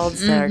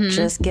 10-year-olds that are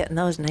just getting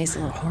those nice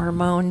little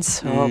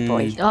hormones. Oh,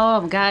 boy.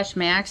 Oh, gosh,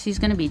 Max, he's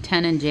going to be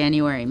 10 in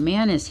January.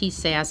 Man, is he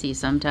sassy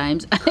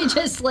sometimes. I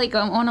just,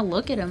 I want to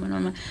look at him,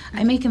 and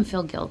I make him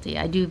feel guilty.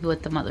 I do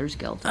what the mother's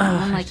guilty.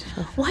 I'm like,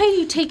 why are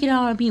you taking it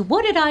out on me?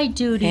 What did I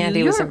do to you?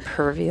 Andy was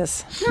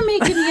impervious. You're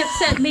making me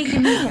upset,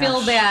 making me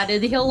feel bad.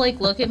 And he'll,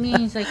 look at me,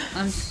 and he's like,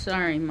 I'm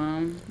sorry,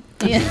 Mom.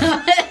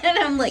 And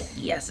I'm like,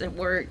 yes, it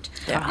worked.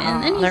 Yeah.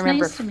 And then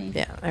he's nice to me.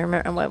 Yeah, I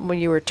remember when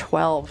you were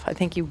 12. I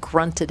think you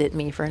grunted at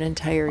me for an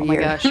entire year. Oh my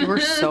gosh, you were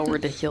so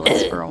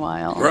ridiculous for a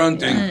while.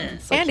 Grunting.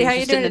 Andy, how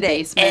you doing today?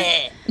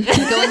 Basement. You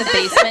go in the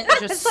basement and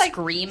just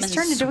scream and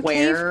turned into a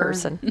cave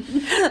person.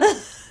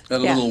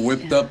 Got a little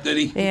whipped up, did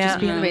he? Yeah.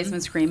 Just be in the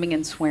basement screaming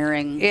and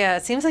swearing. Yeah,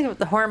 it seems like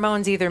the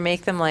hormones either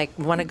make them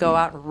want to go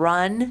out and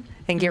run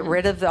and get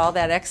rid of all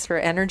that extra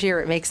energy,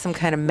 or it makes them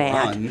kind of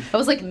mad. It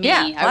was like me.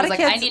 Yeah, I was like,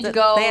 I need to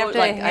go. They have to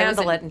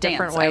handle it in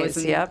different ways. I was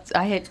in,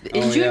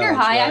 in junior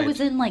high, I was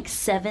in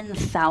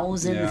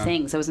 7,000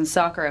 things. I was in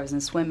soccer. I was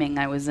in swimming.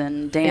 I was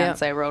in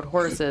dance. I rode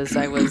horses.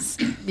 I was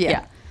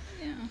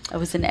I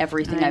was in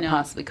everything I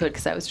possibly could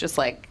because I was just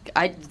like,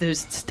 I need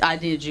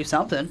to do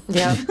something.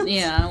 Yeah.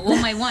 Yeah.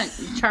 Well,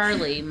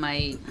 Charlie,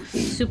 my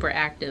super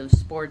active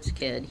sports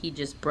kid, he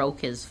just broke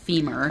his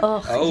femur.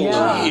 Oh,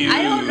 yeah.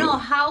 I don't know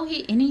how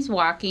and he's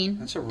walking.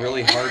 That's a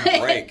really hard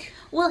break.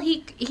 Well,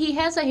 he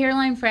has a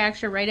hairline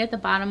fracture right at the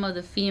bottom of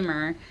the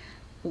femur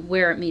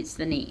where it meets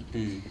the knee.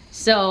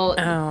 So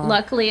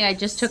luckily I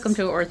just took him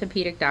to an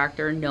orthopedic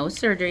doctor. No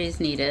surgery is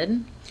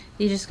needed.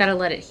 You just got to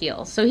let it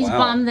heal. So he's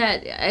bummed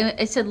that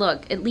I said,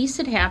 look, at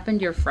least it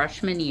happened your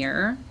freshman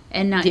year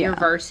and not your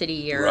varsity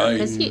year.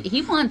 Because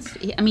he wants,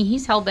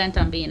 he's hell-bent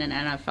on being an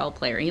NFL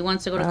player. He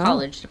wants to go to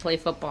college to play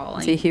football.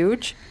 Is he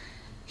huge?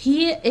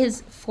 He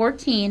is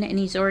 14, and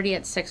he's already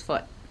at 6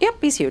 foot. Yep,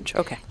 he's huge.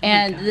 Okay.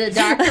 And the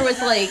doctor was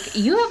like,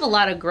 you have a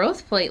lot of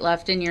growth plate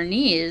left in your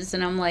knees.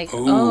 And I'm like,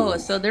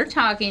 so they're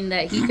talking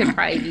that he could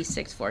probably be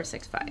 6'4",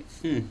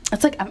 6'5".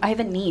 It's like, I have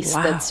a niece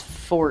that's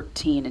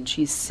 14, and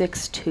she's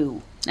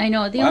 6'2". I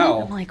know.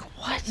 I'm like,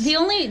 what? The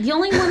only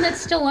one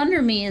that's still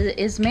under me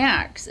is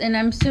Max, and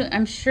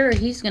I'm sure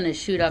he's going to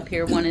shoot up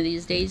here one of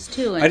these days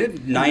too. And, I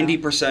did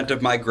 90%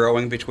 of my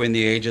growing between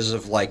the ages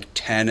of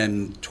 10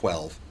 and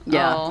 12.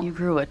 Yeah, you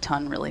grew a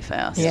ton really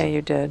fast. Yeah,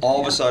 you did. All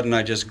of a sudden,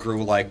 I just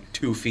grew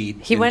 2 feet.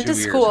 He went to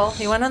school.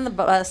 He went on the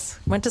bus,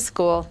 went to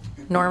school,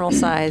 normal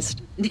sized.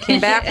 Came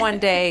back one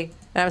day.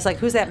 And I was like,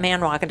 who's that man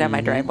walking down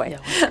my driveway?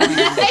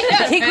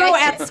 He grew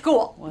at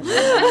school.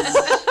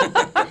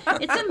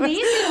 It's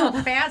amazing how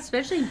fast,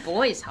 especially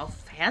boys, how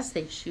fast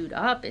they shoot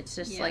up. It's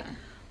just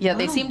Yeah,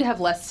 they seem to have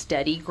less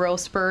steady growth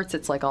spurts.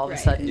 It's like all of a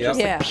sudden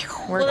just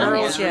we're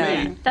girls,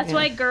 That's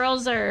why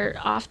girls are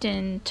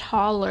often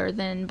taller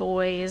than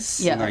boys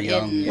when they're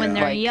young. When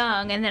they're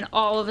young, and then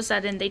all of a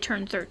sudden they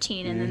turn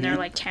 13, and then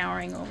they're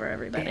towering over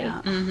everybody.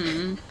 Yeah.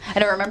 And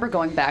I remember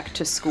going back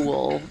to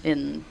school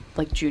in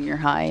like junior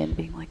high and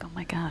being like, oh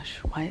my gosh,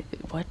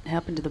 what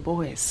happened to the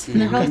boys?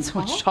 They're all so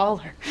much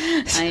taller.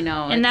 I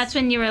know. And that's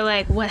when you were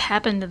like, what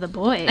happened to the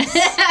boys?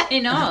 I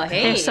know.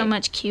 Hey, they're so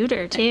much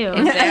cuter too.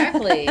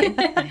 Exactly.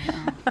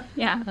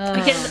 Yeah,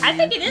 because I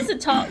think it is a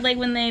tall. Like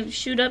when they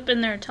shoot up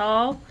and they're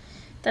tall,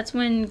 that's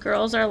when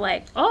girls are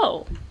like,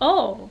 oh.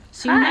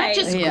 So you're not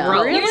just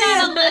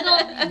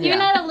gross. You're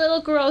not a little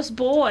gross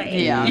boy.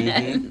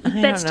 Yeah.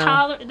 That's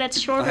taller. That's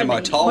shorter. I'm a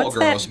than tall What's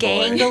gross that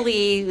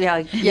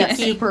gangly,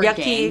 super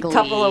yucky gangly.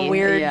 couple of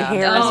weird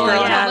hairs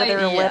growing out of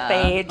their lip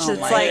age? Oh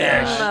it's my like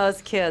gosh.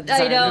 those kids.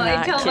 I know. Are I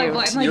not tell my cute. boy,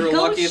 I'm like, You're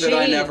go lucky that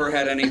I shave. never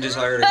had any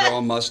desire to grow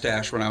a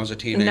mustache when I was a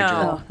teenager.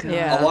 No.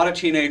 Yeah. A lot of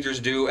teenagers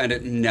do, and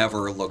it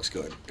never looks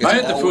good. It's I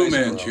had the Fu always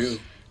Manchu.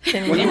 gross.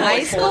 In When you were high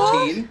like school?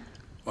 14,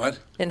 What?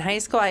 In high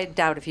school, I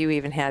doubt if you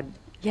even had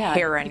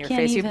hair on you your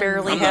can't face. You even-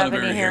 barely I'm not have a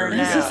any very hair hairy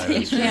now. guy.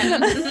 You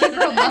can't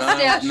grow a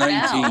mustache No,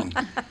 I was now.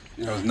 19.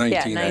 I was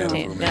 19. Yeah, I had a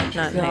 19. Fu Not Manchu.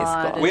 in high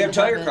God. school. we have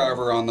Tire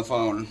Carver on the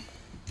phone.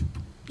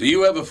 Do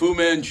you have a Fu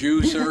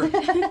Manchu, sir?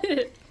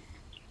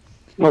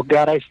 Oh,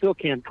 God, I still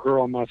can't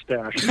grow a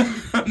mustache.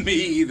 Me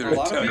either. A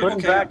lot of I tell you. people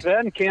Couldn't back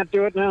then, can't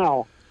do it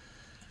now.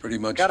 Pretty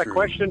much Got a true.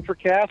 question for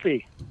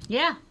Kathy.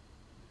 Yeah.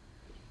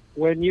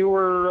 When you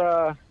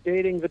were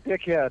dating the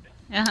dickhead,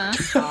 at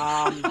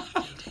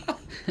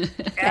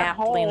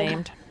Aptly home,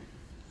 named.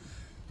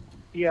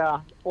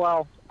 yeah,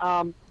 well,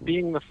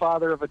 being the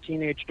father of a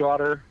teenage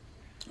daughter,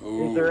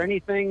 is there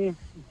anything,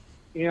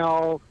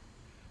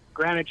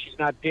 granted she's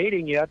not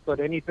dating yet, but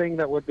anything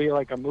that would be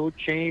like a mood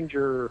change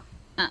or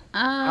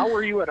how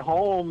were you at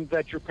home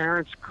that your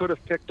parents could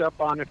have picked up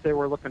on if they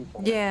were looking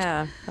for it?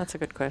 Yeah, that's a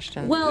good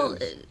question. Well,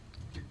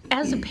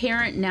 as a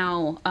parent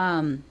now,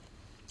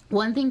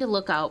 one thing to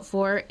look out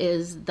for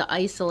is the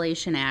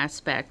isolation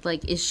aspect.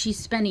 Like, is she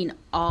spending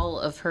all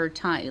of her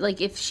time? Like,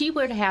 if she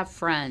were to have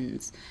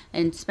friends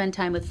and spend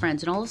time with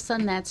friends, and all of a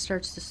sudden that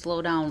starts to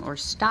slow down or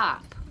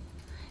stop,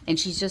 and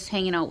she's just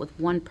hanging out with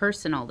one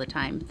person all the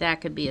time,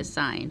 that could be a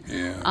sign.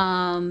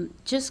 Yeah.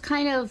 Just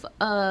kind of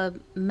a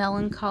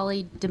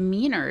melancholy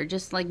demeanor,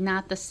 just like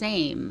not the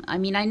same. I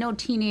mean, I know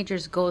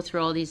teenagers go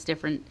through all these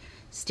different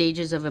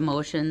stages of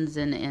emotions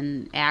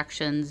and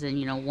actions,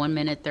 and 1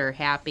 minute they're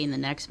happy and the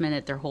next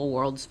minute their whole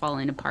world's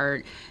falling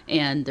apart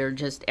and they're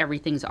just,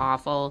 everything's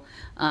awful.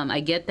 I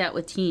get that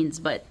with teens,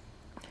 but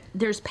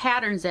there's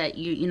patterns that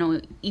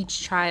each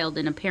child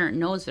and a parent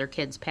knows their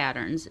kids'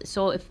 patterns.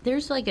 So if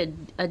there's like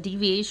a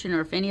deviation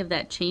or if any of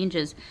that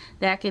changes,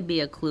 that could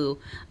be a clue.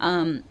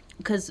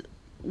 Because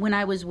when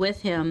I was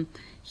with him,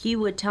 he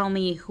would tell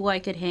me who I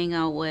could hang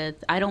out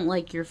with. I don't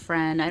like your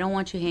friend. I don't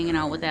want you hanging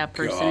out with that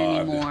person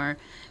anymore.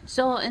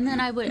 So, and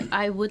then I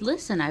would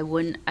listen. I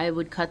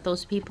would cut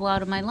those people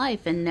out of my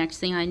life. And next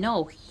thing I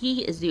know,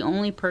 he is the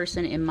only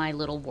person in my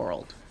little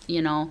world,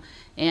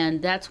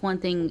 And that's one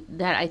thing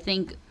that I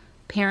think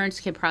parents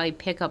can probably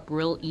pick up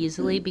real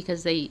easily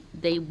because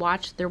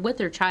they're with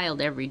their child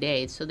every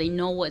day. So they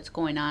know what's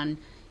going on.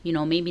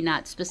 Maybe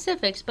not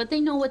specifics, but they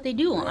know what they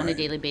do on a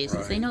daily basis.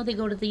 Right. They know they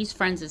go to these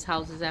friends'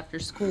 houses after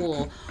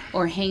school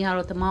or hang out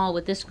at the mall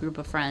with this group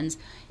of friends.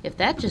 If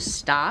that just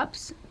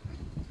stops,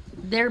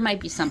 there might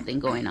be something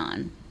going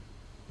on.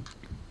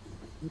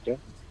 Okay.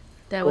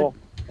 That Cool.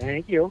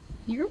 Thank you.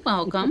 You're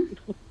welcome.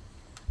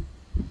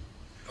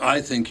 I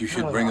think you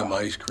should bring him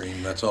ice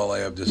cream. That's all I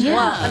have to say.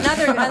 Well,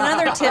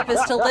 another tip is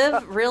to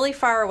live really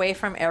far away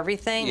from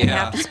everything and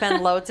Yeah. have to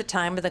spend loads of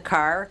time in the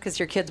car because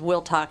your kids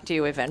will talk to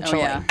you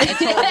eventually. Yeah,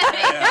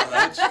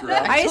 that's true.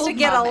 I used to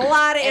get a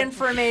lot of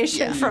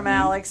information from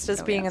Alex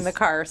just being in the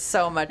car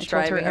so much,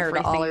 driving her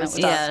to all her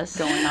stuff.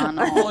 going on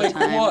all the Like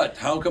time. what?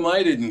 How come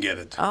I didn't get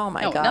it? Oh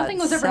my No, God! nothing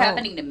was ever so-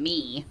 happening to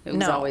me. It was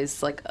No.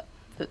 always like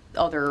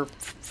other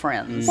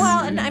friends.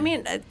 Well, and I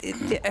mean,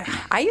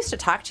 I used to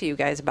talk to you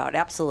guys about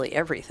absolutely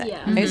everything.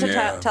 Yeah. I used to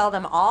Yeah. tell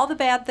them all the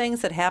bad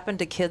things that happened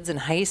to kids in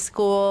high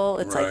school.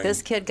 It's like Right.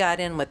 this kid got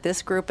in with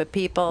this group of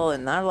people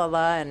and la la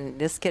la, and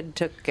this kid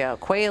took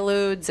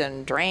Quaaludes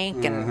and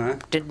drank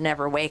and did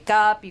never wake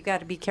up. You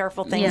got to be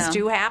careful. Things Yeah.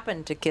 do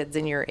happen to kids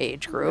in your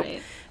age group.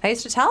 Right. I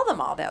used to tell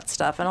them all that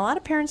stuff, and a lot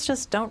of parents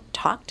just don't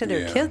talk to their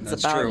Yeah, kids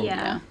that's about true.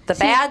 Yeah. the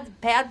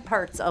bad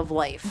parts of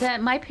life.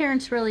 That my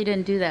parents really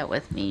didn't do that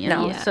with me,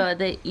 No. Yeah. So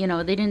they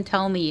didn't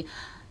tell me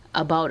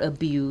about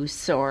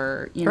abuse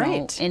or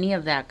Right. any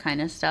of that kind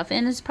of stuff.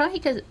 And it's probably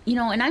because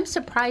and I'm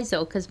surprised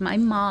though because my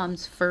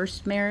mom's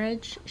first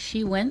marriage,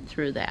 she went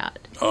through that,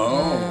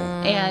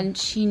 Oh. and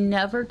she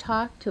never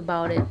talked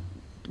about it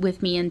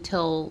with me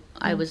until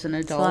I was an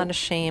There's adult. a lot of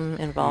shame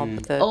involved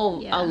with it. Oh,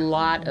 Yeah. a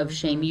lot of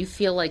shame. You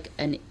feel like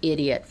an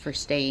idiot for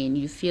staying.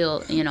 You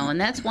feel, and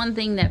that's one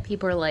thing that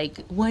people are like,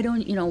 why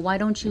don't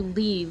you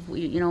leave?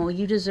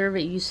 You deserve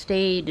it. You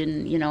stayed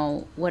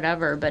and,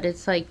 whatever. But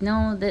it's like,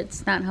 no,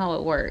 that's not how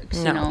it works.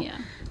 No. Yeah.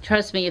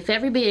 Trust me, if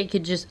everybody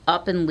could just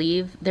up and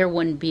leave, there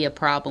wouldn't be a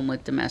problem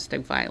with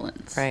domestic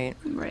violence. Right.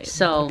 Right.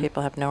 So,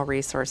 People have no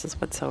resources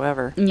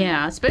whatsoever.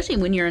 yeah, especially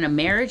when you're in a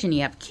marriage and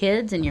you have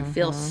kids and you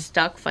feel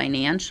stuck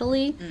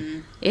financially,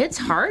 it's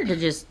hard to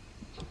just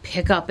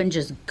pick up and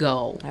just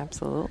go,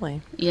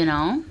 Absolutely.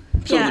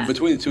 So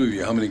between the two of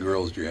you, how many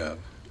girls do you have?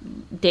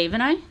 Dave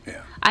and I?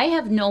 Yeah. I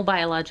have no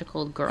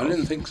biological girls. I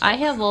didn't think so. I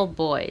have all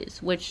boys,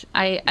 which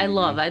I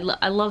love. I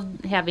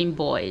love having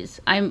boys.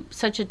 I'm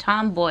such a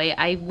tomboy,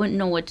 I wouldn't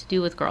know what to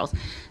do with girls.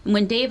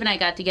 When Dave and I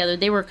got together,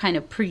 they were kind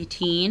of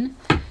preteen,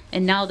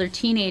 and now they're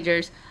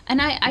teenagers.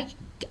 And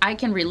I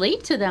can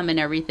relate to them and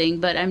everything,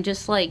 but I'm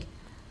just like,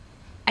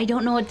 I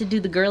don't know what to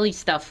do the girly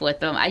stuff with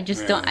them. I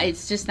just don't.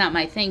 It's just not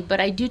my thing. But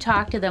I do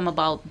talk to them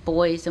about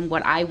boys and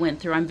what I went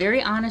through. I'm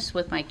very honest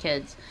with my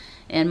kids.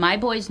 And my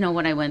boys know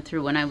what I went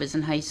through when I was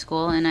in high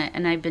school,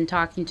 and I've been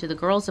talking to the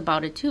girls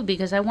about it too,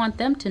 because I want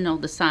them to know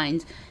the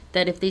signs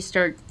that if they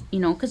start,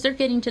 because they're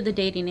getting to the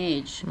dating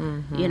age.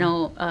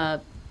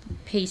 Mm-hmm.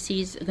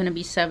 Pacey's going to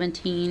be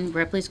 17,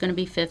 Ripley's going to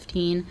be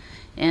 15,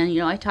 and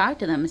I talk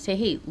to them and say,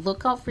 hey,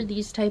 look out for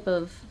these type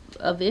of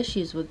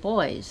issues with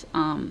boys,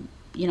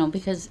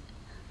 because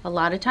a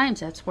lot of times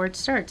that's where it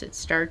starts. It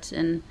starts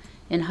in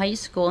high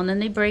school, and then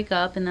they break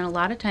up, and then a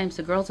lot of times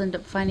the girls end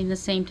up finding the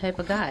same type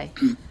of guy.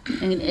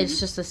 And it's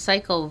just a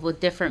cycle with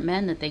different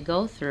men that they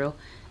go through.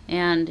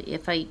 And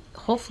if I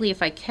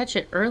catch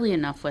it early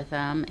enough with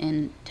them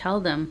and tell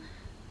them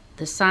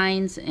the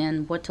signs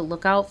and what to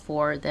look out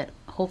for, that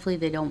hopefully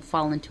they don't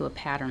fall into a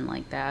pattern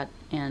like that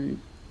and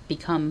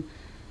become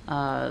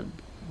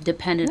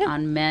dependent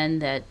on men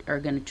that are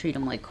going to treat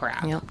them like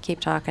crap. Yep, keep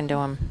talking to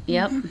them.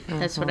 Yep,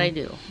 that's what I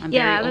do. I'm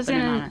very open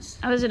and honest.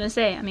 I was going to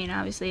say,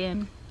 obviously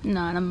I'm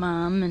not a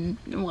mom, and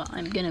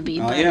I'm gonna be.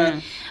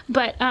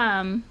 But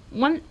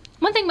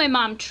one thing my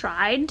mom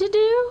tried to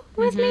do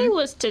with me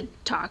was to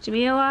talk to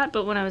me a lot.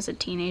 But when I was a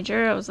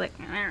teenager, I was like,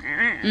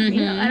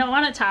 I don't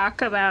want to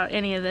talk about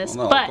any of this.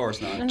 Well, no, but of course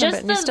not.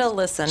 Just you still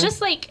listen.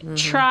 Just like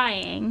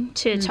trying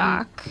to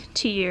talk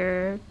to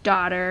your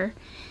daughter,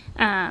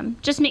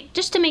 just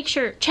to make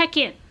sure, check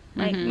in,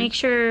 like make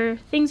sure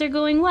things are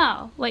going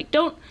well. Like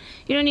you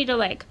don't need to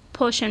like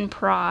push and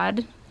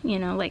prod.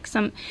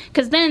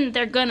 Because then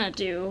they're gonna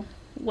do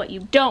what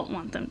you don't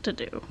want them to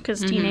do,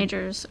 because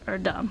teenagers are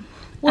dumb.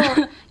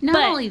 Well,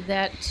 not only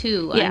that,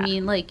 too. Yeah. I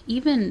mean, like,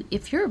 even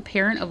if you're a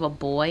parent of a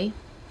boy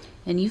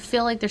and you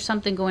feel like there's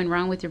something going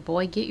wrong with your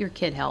boy, get your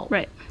kid help.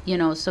 Right.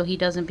 So he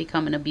doesn't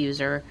become an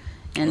abuser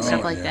and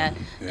stuff like that.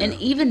 Yeah. And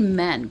even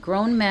men,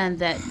 grown men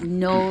that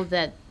know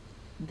that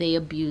they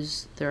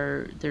abuse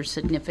their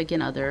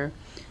significant other,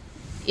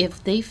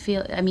 if they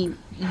feel,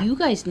 you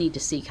guys need to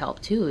seek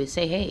help too.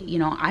 Say, hey,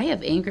 I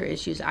have anger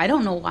issues. I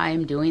don't know why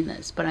I'm doing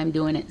this, but I'm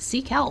doing it.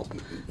 Seek help.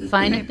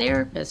 Find a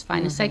therapist.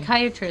 Find a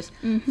psychiatrist.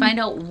 Find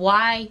out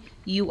why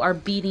you are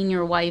beating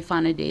your wife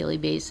on a daily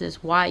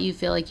basis, why you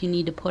feel like you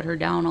need to put her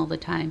down all the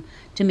time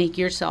to make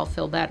yourself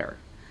feel better.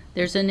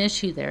 There's an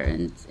issue there,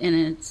 and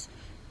it's,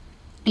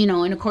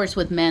 and of course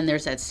with men,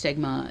 there's that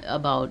stigma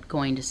about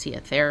going to see a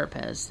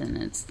therapist, and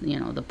it's,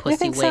 the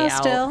pussy way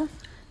out. Still?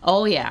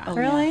 Oh, yeah.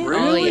 Really?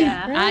 Oh,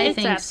 yeah. Really? I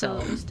think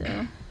so.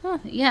 Still.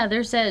 Yeah,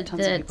 there's that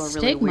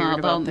stigma really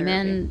about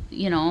men,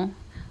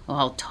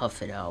 I'll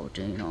tough it out.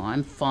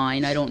 I'm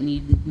fine. I don't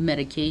need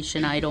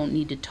medication. I don't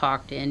need to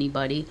talk to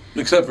anybody.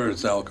 Except for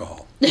it's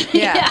alcohol.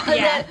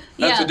 Yeah.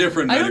 That's a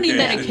different medication. I don't need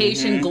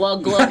medication.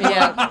 Glug, glug.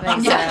 Yeah,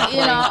 exactly.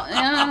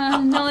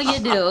 No, you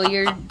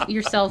do.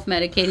 You're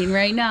self-medicating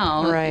right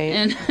now. Right.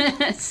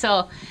 And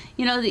so,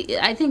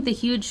 I think the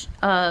huge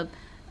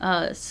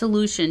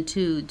solution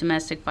to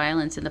domestic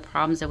violence and the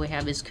problems that we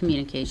have is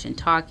communication,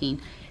 talking,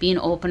 being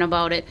open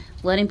about it,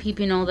 letting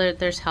people know that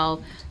there's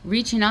help,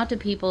 reaching out to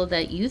people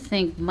that you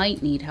think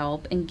might need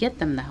help and get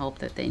them the help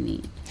that they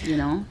need,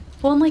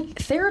 Well, and like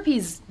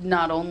therapy's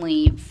not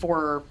only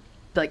for,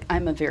 like,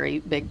 I'm a very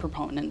big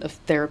proponent of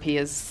therapy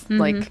as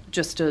like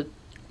just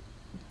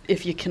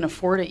if you can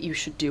afford it, you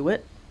should do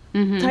it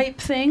type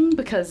thing,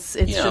 because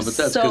it's just but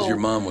that's because your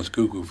mom was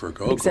cuckoo for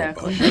Cocoa.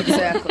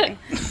 Exactly.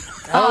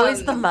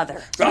 Always the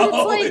mother.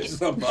 Always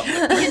the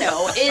mother.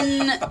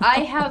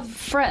 I have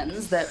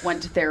friends that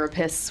went to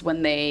therapists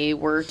when they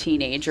were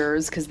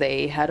teenagers because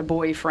they had a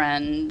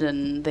boyfriend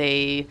and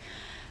they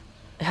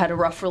had a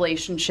rough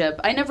relationship.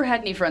 I never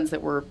had any friends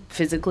that were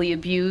physically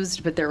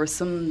abused, but there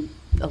was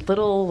a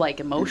little like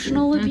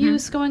emotional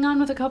abuse going on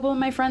with a couple of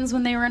my friends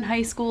when they were in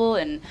high school,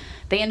 and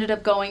they ended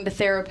up going to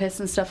therapists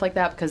and stuff like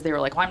that because they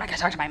were like, well, I'm not going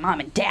to talk to my mom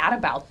and dad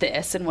about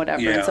this and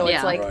whatever. Yeah. And so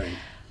it's like,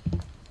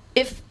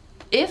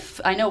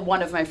 if I know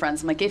one of my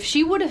friends, I'm like, if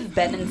she would have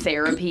been in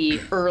therapy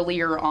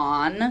earlier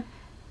on,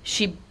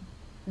 she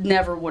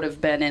never would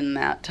have been in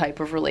that type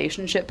of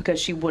relationship, because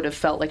she would have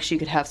felt like she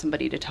could have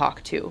somebody to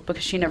talk to,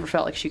 because she never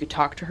felt like she could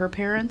talk to her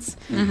parents.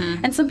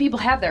 And some people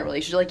have that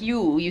relationship. Like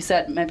you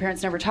said, my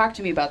parents never talked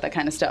to me about that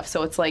kind of stuff.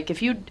 So it's like,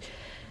 if you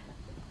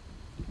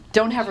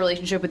don't have a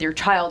relationship with your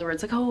child where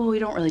it's like, oh, we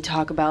don't really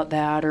talk about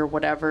that or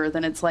whatever,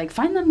 then it's like,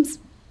 find them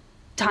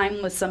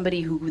time with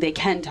somebody who they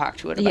can talk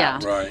to it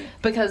about. Yeah. Right.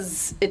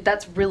 Because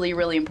that's really,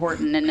 really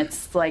important. And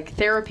it's like,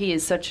 therapy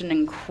is such an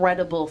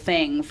incredible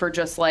thing for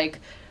just like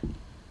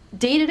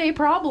day-to-day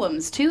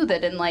problems too,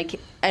 that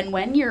and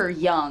when you're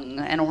young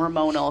and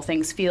hormonal,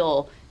 things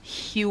feel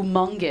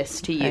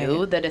humongous to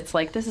you, that it's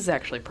like, this is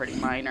actually pretty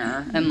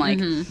minor. And like,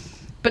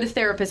 but a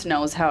therapist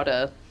knows how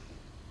to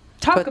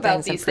talk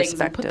about these things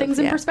and put things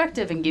in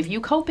perspective and give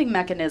you coping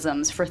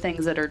mechanisms for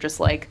things that are just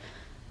like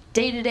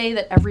day-to-day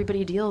that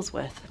everybody deals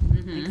with.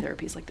 I think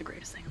therapy is like the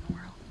greatest thing in the world.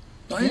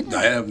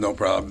 I have no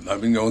problem.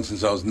 I've been going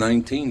since I was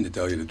 19, to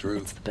tell you the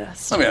truth. It's the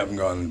best. I mean, I haven't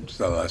gone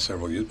the last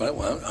several years, but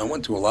I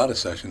went to a lot of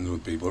sessions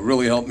with people. It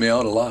really helped me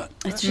out a lot.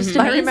 It's just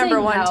amazing. I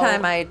remember one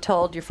time I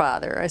told your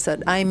father, I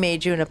said, I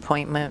made you an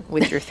appointment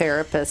with your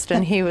therapist,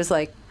 and he was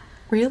like,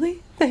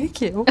 really?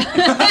 Thank you.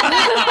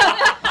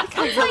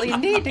 I really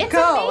need to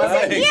go.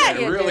 I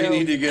really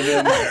need to get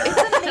in there.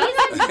 It's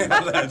amazing.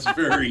 Yeah, that's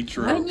very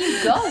true. When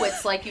you go,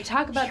 it's like you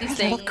talk about these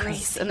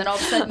things, and then all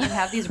of a sudden you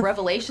have these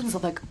revelations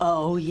of like,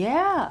 oh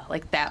yeah,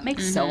 like that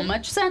makes so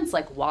much sense.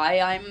 Like why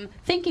I'm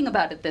thinking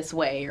about it this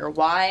way, or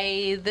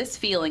why this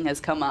feeling has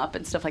come up,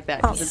 and stuff like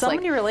that. Well, so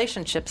many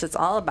relationships, it's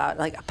all about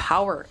like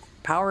power.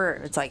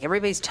 It's like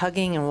everybody's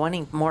tugging and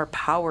wanting more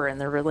power in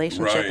their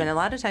relationship, Right. and a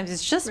lot of times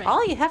it's just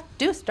all you have to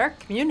do is start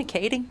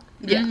communicating.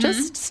 Yeah,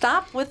 just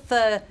stop with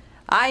the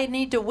I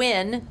need to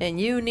win and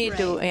you need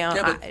to,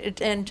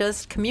 and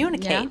just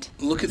communicate.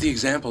 Yeah. Look at the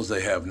examples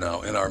they have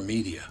now in our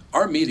media.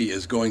 Our media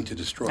is going to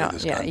destroy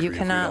this country. You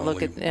cannot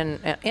look at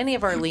any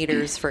of our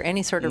leaders for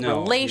any sort of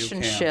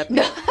relationship.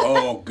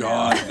 Oh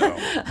God, no.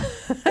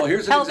 Well,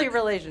 here's healthy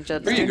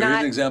relationships. Here's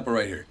an example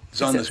right here.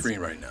 It's on the screen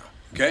right now.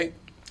 Okay.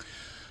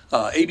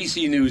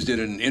 ABC News did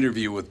an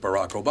interview with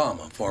Barack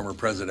Obama, former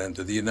president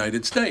of the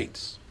United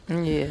States.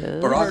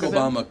 Yeah. Barack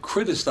Obama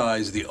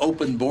criticized the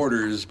open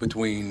borders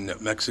between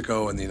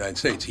Mexico and the United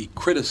States. He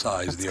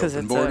criticized the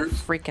open borders.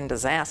 It's a freaking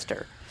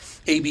disaster.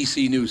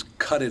 ABC News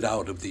cut it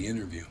out of the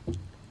interview.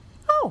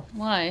 Oh.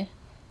 Why?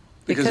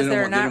 Because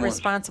they're not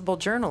responsible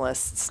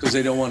journalists. Because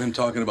they don't want him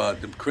talking about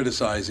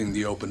criticizing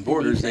the open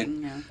borders.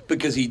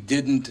 Because he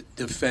didn't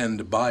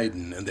defend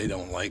Biden, and they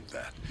don't like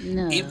that.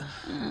 No.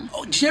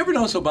 Did you ever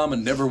notice Obama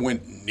never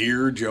went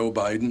near Joe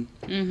Biden?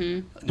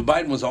 Mm-hmm.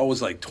 Biden was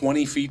always like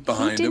 20 feet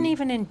behind him. He didn't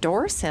even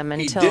endorse him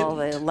until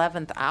the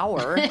 11th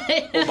hour.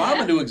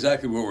 Obama knew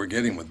exactly what we're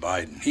getting with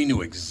Biden. He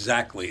knew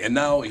exactly. And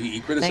now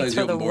he criticized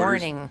the open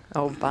borders. Thanks for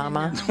the warning,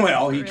 Obama.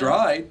 Well, he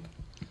tried.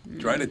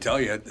 Trying to tell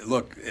you,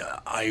 look,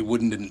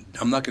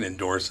 I'm not going to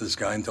endorse this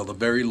guy until the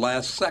very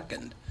last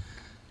second.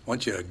 I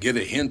want you to get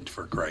a hint,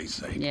 for Christ's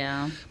sake.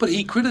 Yeah. But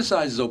he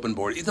criticizes open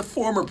borders. The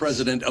former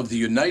president of the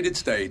United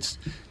States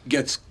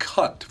gets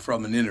cut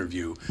from an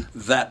interview,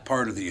 that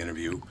part of the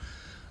interview,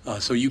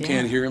 so you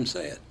can't hear him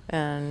say it.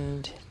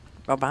 And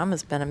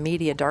Obama's been a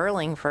media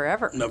darling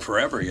forever. No,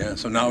 forever, yeah.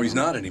 So now he's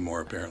not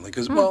anymore, apparently,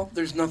 because, well,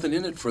 there's nothing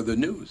in it for the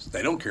news.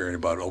 They don't care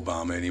about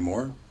Obama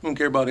anymore. They don't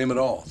care about him at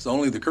all. It's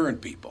only the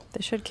current people.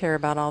 They should care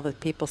about all the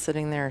people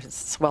sitting there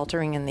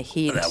sweltering in the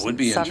heat, that would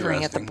be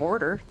suffering at the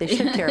border. They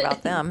should care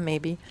about them,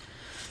 maybe.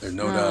 There's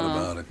no doubt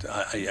about it.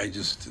 I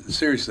just,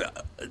 seriously,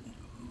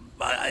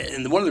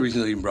 and one of the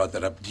reasons I even brought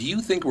that up, do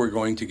you think we're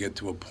going to get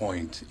to a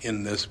point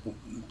in this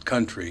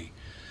country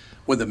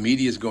where the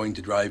media is going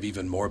to drive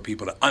even more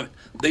people to...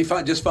 They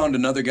just found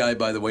another guy,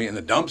 by the way, in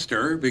a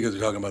dumpster, because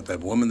they're talking about that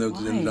woman that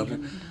was in the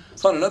dumpster.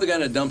 Found another guy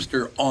in a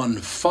dumpster on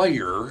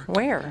fire.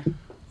 Where?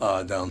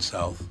 Down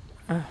south.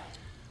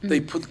 They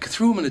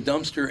threw him in a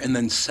dumpster and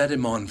then set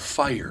him on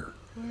fire.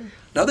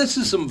 Now, this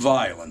is some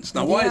violence.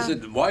 Now,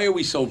 why are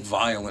we so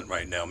violent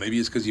right now? Maybe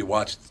it's because you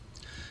watch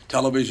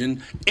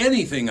television.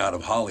 Anything out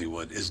of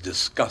Hollywood is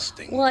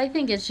disgusting. Well, I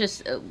think it's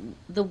just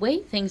the way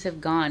things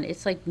have gone.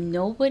 It's like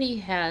nobody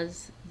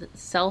has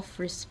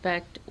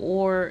self-respect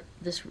or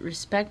this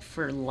respect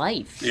for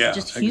life. Yeah,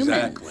 just humans.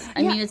 Exactly.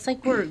 I mean, it's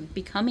like we're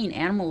becoming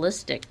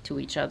animalistic to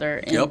each other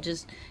and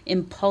just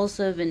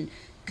impulsive and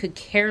could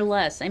care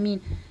less. I mean,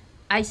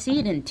 I see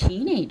it in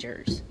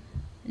teenagers.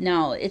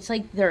 No, it's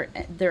like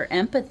their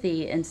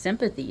empathy and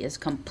sympathy is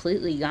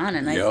completely gone,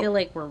 and I feel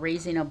like we're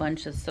raising a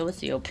bunch of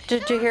sociopaths.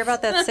 Did you hear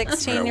about that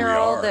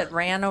 16-year-old that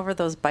ran over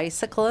those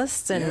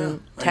bicyclists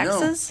in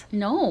Texas?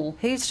 No.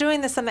 He's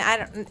doing this something.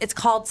 It's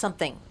called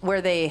something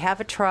where they have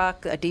a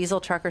truck, a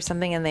diesel truck or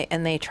something,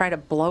 and they try to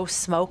blow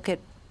smoke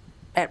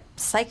at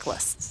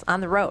cyclists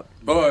on the road.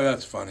 Boy,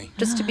 that's funny.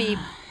 Just to be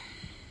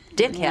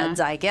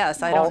dickheads, I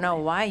guess. I don't know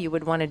why you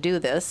would want to do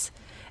this.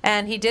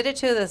 And he did it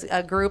to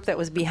a group that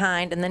was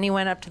behind, and then he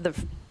went up to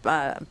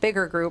the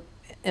bigger group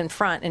in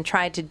front and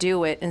tried to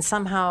do it and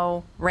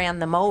somehow ran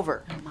them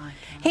over. Oh my God.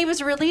 He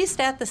was released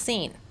at the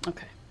scene.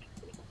 Okay.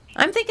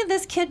 I'm thinking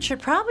this kid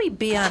should probably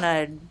be on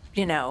a,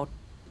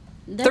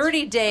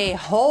 30-day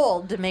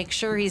hold to make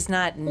sure he's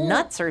not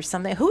nuts or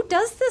something. Who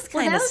does this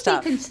kind of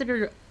stuff? That would be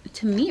considered,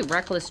 to me,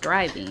 reckless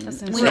driving.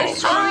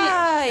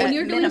 When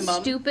you're doing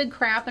stupid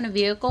crap in a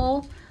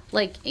vehicle...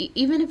 Like,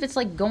 even if it's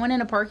like going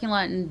in a parking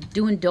lot and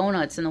doing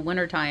donuts in the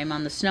wintertime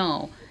on the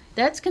snow,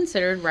 that's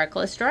considered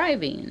reckless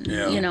driving,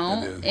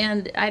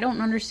 And I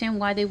don't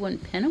understand why they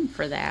wouldn't pin him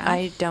for that.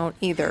 I don't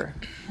either.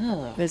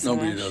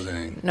 Nobody does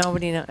anything.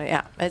 Nobody knows.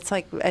 Yeah, it's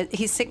like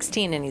he's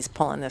 16 and he's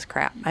pulling this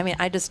crap. I mean,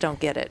 I just don't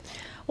get it.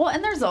 Well,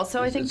 and there's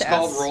also, I think... It's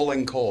called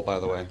rolling coal, by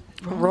the way.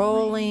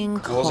 Rolling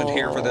coal. I wasn't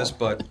here for this,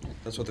 but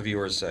that's what the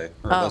viewers say,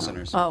 or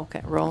listeners. Oh,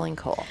 okay. Rolling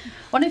coal.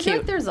 Well, I feel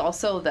like there's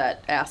also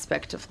that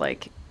aspect of,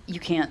 like, you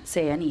can't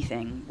say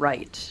anything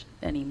right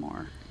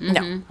anymore.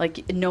 No.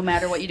 Like, no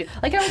matter what you do.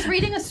 Like, I was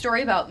reading a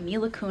story about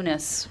Mila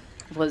Kunis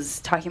was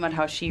talking about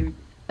how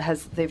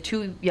they have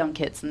 2 young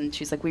kids, and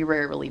she's like, we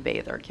rarely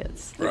bathe our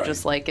kids. They're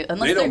just like,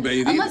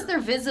 unless they're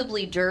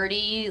visibly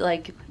dirty,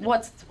 like,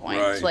 what's the point?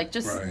 Right, like,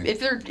 just if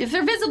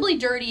they're visibly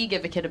dirty,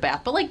 give a kid a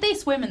bath. But like, they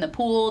swim in the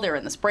pool, they're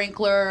in the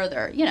sprinkler,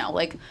 they're, you know,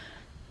 like,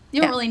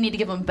 you don't really need to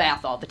give them a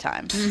bath all the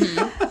time.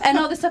 And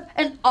all this stuff.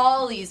 And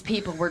all these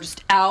people were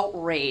just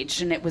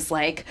outraged. And it was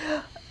like,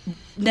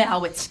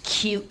 now it's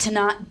cute to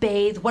not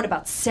bathe. What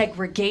about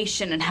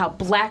segregation and how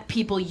black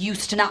people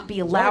used to not be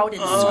allowed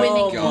in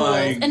swimming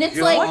pools? And it's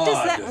like, what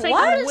does that?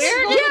 What?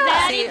 Where did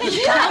that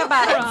even come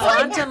about from? a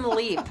quantum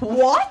leap.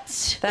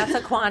 What? That's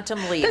a quantum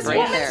leap This right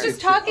woman's there.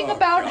 just talking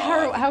about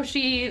how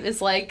she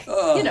is like,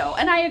 you know,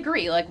 and I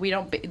agree. Like, we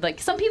don't like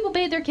some people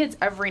bathe their kids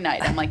every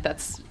night. I'm like,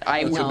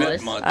 I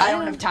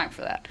don't have time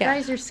for that.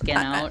 Dries your skin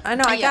out. I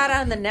know. I got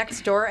on the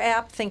Nextdoor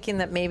app thinking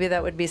that maybe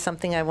that would be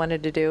something I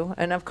wanted to do,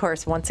 and of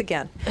course, once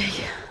again.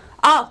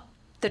 Oh,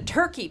 the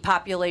turkey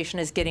population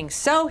is getting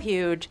so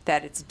huge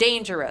that it's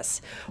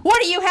dangerous.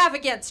 What do you have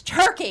against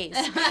turkeys?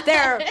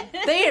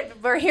 They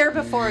were here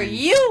before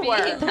you were.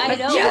 I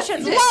know. You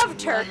should love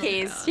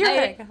turkeys. You're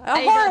a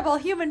horrible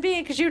human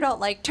being because you don't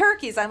like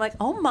turkeys. I'm like,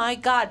 oh my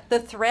God. The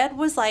thread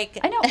was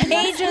like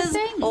pages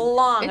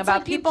long about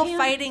like people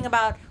fighting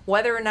about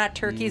whether or not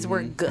turkeys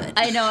were good.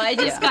 I know. I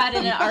just got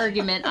in an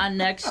argument on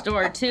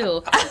Nextdoor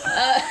too.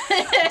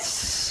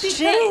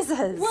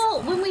 Jesus.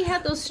 Well, when we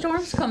had those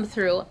storms come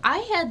through, I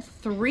had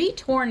 3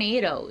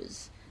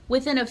 tornadoes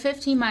within a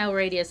 15-mile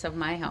radius of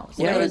my house.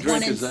 What kind of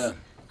drink is that?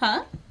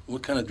 Huh?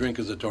 What kind of drink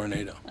is a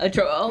tornado? Well, you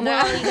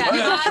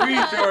got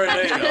 3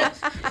 tornadoes.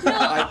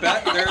 I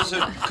bet there's a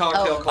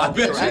cocktail called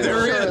there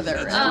is.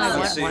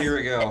 Let's see, here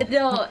we go.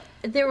 No,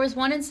 there was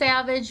one in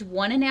Savage,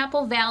 one in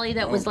Apple Valley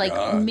that was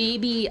like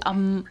maybe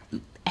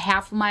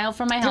half a mile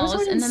from my house,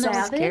 and then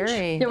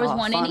there was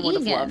one in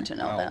Egan. Loved to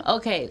know that.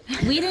 Okay,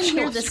 we didn't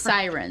hear the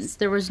sirens.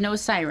 There was no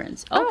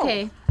sirens.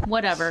 Okay,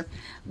 whatever.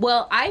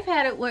 Well, I've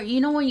had it where, you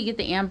know, when you get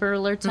the Amber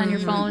Alerts on your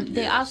phone,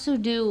 they also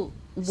do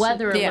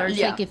weather alerts.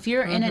 Like if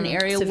you're in an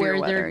area severe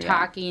where weather, they're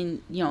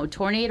talking, you know,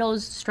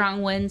 tornadoes,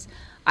 strong winds,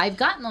 I've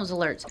gotten those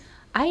alerts.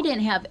 I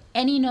didn't have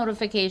any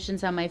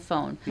notifications on my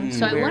phone,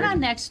 so I went on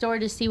Nextdoor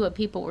to see what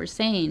people were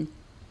saying,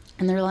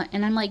 and they're like,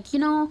 and I'm like, you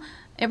know.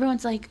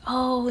 Everyone's like,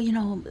 oh, you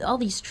know, all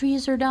these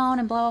trees are down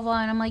and blah, blah,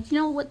 blah. And I'm like, you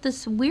know what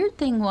this weird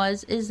thing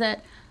is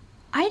that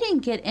I didn't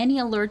get any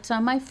alerts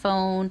on my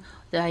phone,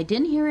 that I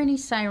didn't hear any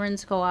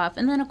sirens go off.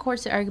 And then, of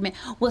course, the argument,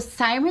 well,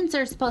 sirens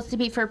are supposed to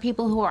be for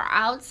people who are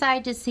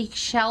outside to seek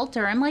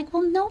shelter. I'm like,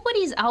 well,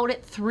 nobody's out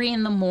at 3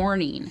 in the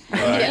morning.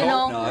 Right. You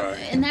know,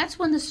 and that's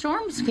when the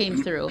storms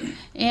came through.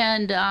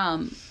 And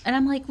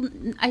I'm like,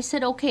 I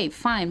said, okay,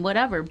 fine,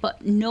 whatever.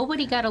 But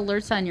nobody got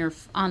alerts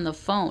on the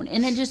phone.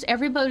 And then just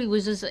everybody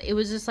was it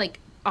was just like,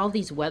 all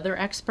these weather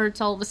experts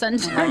all of a sudden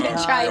started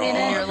chiming in.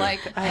 And you're like,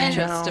 I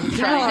just am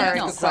trying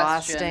to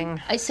exhausting.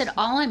 I said,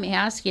 all I'm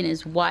asking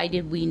is, why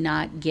did we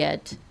not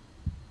get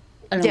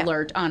an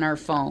alert on our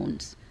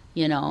phones?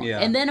 You know? Yeah.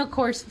 And then, of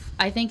course,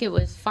 I think it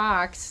was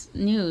Fox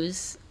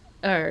News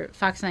or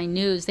Fox 9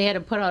 News. They had to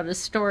put out a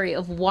story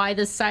of why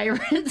the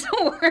sirens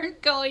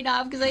weren't going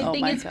off, because I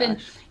think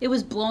it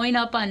was blowing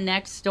up on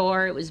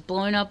Nextdoor. It was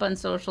blowing up on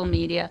social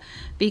media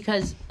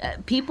because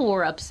people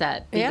were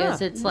upset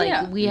because it's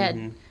like we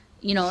had.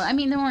 You know, I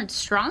mean, there weren't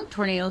strong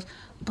tornadoes,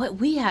 but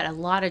we had a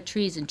lot of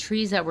trees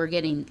that were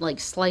getting like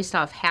sliced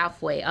off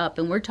halfway up,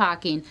 and we're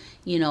talking,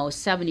 you know,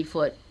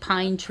 70-foot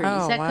pine trees.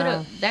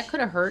 That could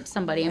have hurt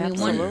somebody. I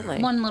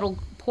mean, one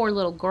poor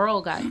little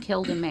girl got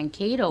killed in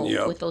Mankato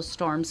with those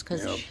storms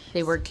because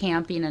they were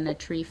camping and a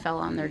tree fell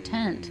on their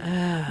tent.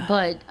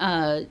 But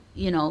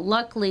you know,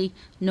 luckily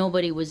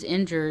nobody was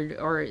injured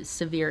or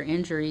severe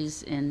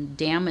injuries and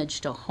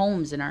damage to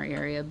homes in our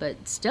area.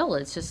 But still,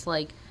 it's just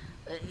like,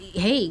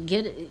 hey,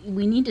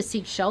 we need to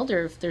seek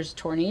shelter if there's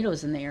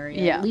tornadoes in the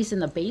area, at least in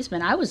the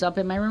basement. I was up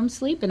in my room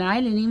sleeping, and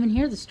I didn't even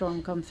hear the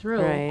storm come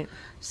through. Right.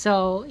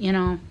 So, you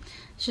know,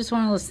 it's just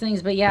one of those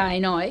things. But, yeah, I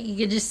know. You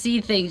can just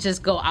see things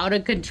just go out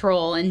of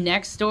control, and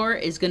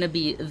Nextdoor is going to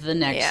be the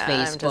next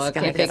Facebook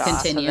if it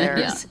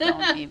continues.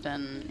 Don't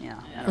even,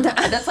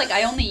 That's like,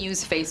 I only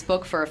use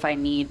Facebook for if I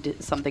need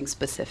something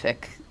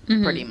specific,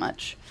 pretty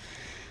much.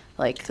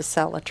 Like to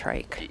sell a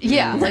trike.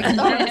 Yeah, like,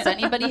 does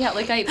anybody have,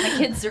 like, my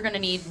kids are going to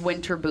need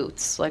winter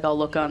boots. Like, I'll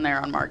look on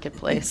there on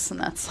Marketplace, and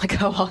that's like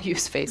how I'll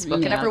use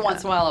Facebook. And every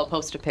once in a while, I'll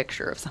post a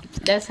picture of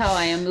something. That's how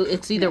I am.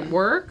 It's either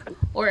work,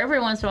 or every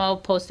once in a while, I'll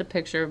post a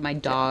picture of my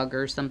dog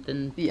or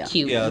something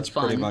cute and that's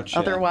fun. pretty much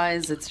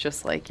Otherwise, it's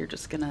just like, you're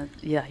just going to,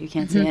 you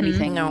can't say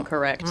anything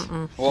correct.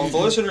 Well, if the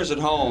listeners at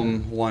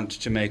home want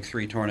to make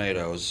 3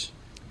 tornadoes,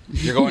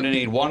 you're going to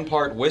need 1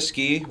 part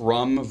whiskey,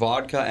 rum,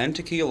 vodka, and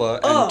tequila,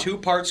 and 2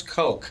 parts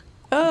Coke.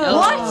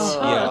 What?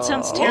 That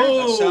sounds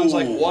terrible. That sounds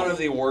like one of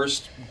the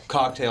worst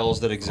cocktails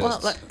that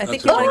exists. Well, I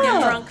think you want to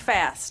get drunk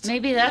fast.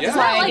 Maybe that's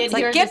why I didn't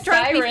hear get the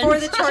drunk sirens. before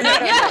the tornado.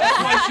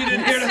 That's why she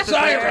didn't hear the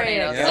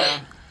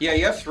siren. Yeah,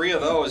 you have 3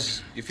 of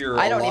those. If you're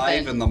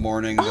alive in the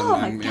morning, then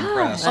I'm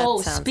impressed.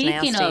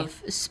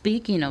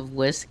 Speaking of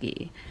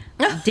whiskey,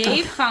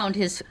 Dave found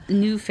his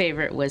new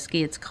favorite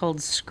whiskey. It's called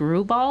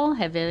Screwball.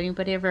 Have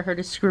anybody ever heard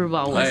of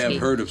Screwball whiskey? I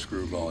have heard of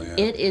Screwball, yeah.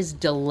 It is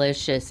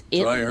delicious.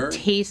 It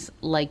tastes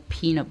like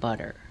peanut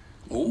butter.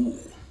 Ooh.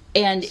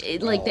 And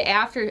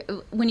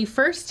when you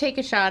first take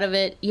a shot of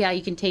it, yeah,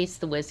 you can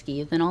taste the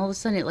whiskey. Then all of a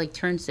sudden it like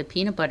turns to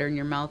peanut butter in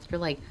your mouth. You're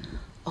like,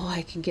 oh,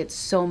 I can get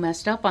so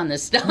messed up on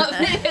this stuff.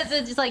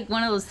 It's just like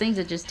one of those things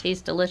that just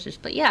tastes delicious.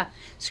 But yeah,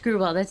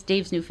 Screwball, that's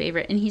Dave's new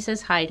favorite. And he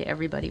says hi to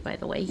everybody, by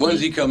the way. When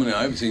is he coming in?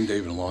 I haven't seen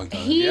Dave in a long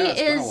time.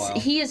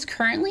 He is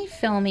currently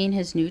filming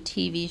his new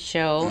TV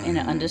show in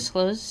an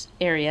undisclosed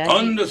area.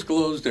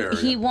 Undisclosed area.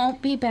 He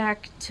won't be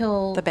back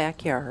till the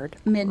backyard.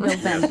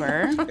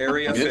 Mid-November.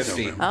 Area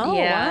 50. Oh,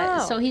 yeah.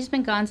 wow. So he's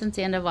been gone since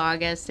the end of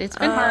August. It's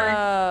been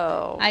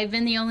hard. I've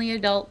been the only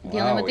adult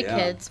dealing with the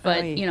kids,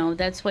 but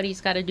that's what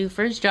he's got to do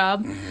for his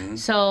job. Mm-hmm.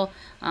 So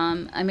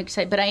I'm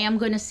excited, but I am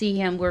going to see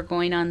him. We're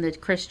going on the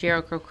Chris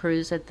Jericho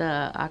cruise at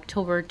the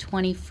October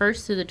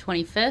 21st through the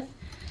 25th,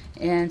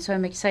 and so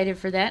I'm excited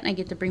for that. And I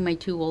get to bring my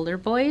 2 older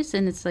boys,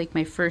 and it's like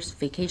my first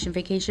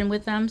vacation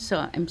with them.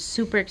 So I'm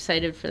super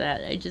excited for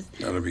that.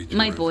 That'll be terrific.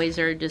 My boys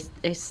are just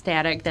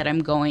ecstatic that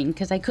I'm going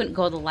because I couldn't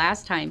go the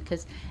last time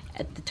because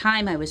at the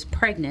time I was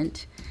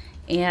pregnant,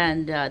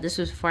 and this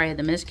was before I had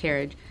the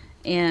miscarriage,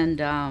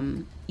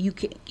 and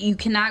you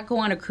cannot go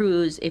on a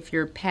cruise if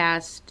you're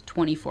past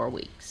 24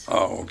 weeks.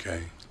 Oh,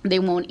 okay. They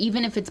won't,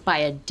 even if it's by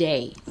a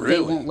day. Really?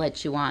 They won't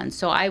let you on.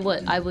 So I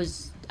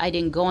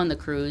didn't go on the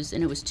cruise,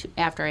 and it was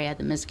after I had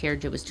the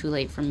miscarriage. It was too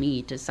late for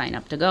me to sign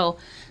up to go.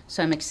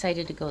 So I'm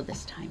excited to go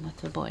this time with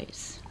the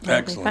boys.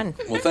 Excellent.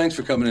 Well, thanks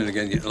for coming in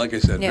again. Like I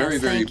said, very,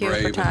 very brave.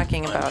 Thank you for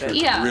talking about it.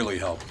 Yeah, really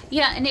helpful.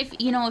 Yeah, and if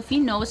you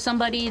know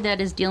somebody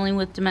that is dealing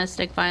with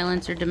domestic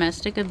violence or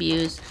domestic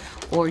abuse,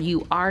 or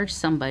you are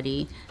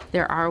somebody,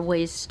 there are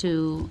ways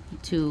to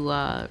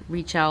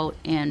reach out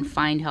and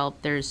find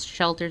help. There's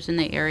shelters in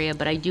the area,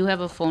 but I do have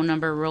a phone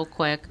number real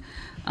quick.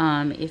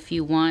 If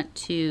you want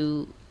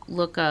to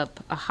look up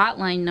a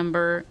hotline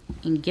number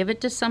and give it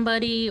to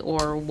somebody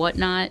or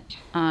whatnot,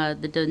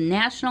 the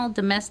National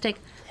Domestic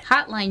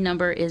Hotline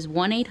number is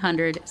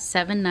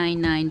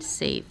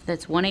 1-800-799-SAFE.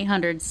 That's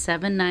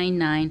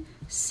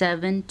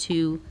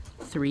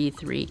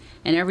 1-800-799-7233.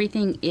 And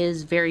everything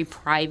is very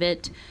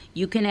private.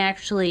 You can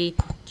actually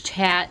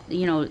chat,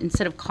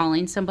 instead of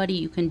calling somebody,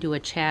 you can do a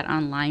chat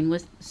online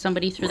with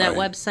somebody through that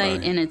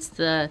website, and it's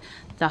the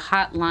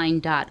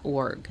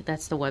hotline.org.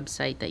 That's the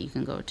website that you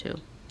can go to.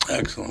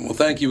 Excellent. Well,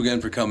 thank you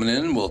again for coming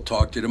in, and we'll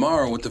talk to you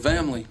tomorrow with the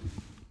family.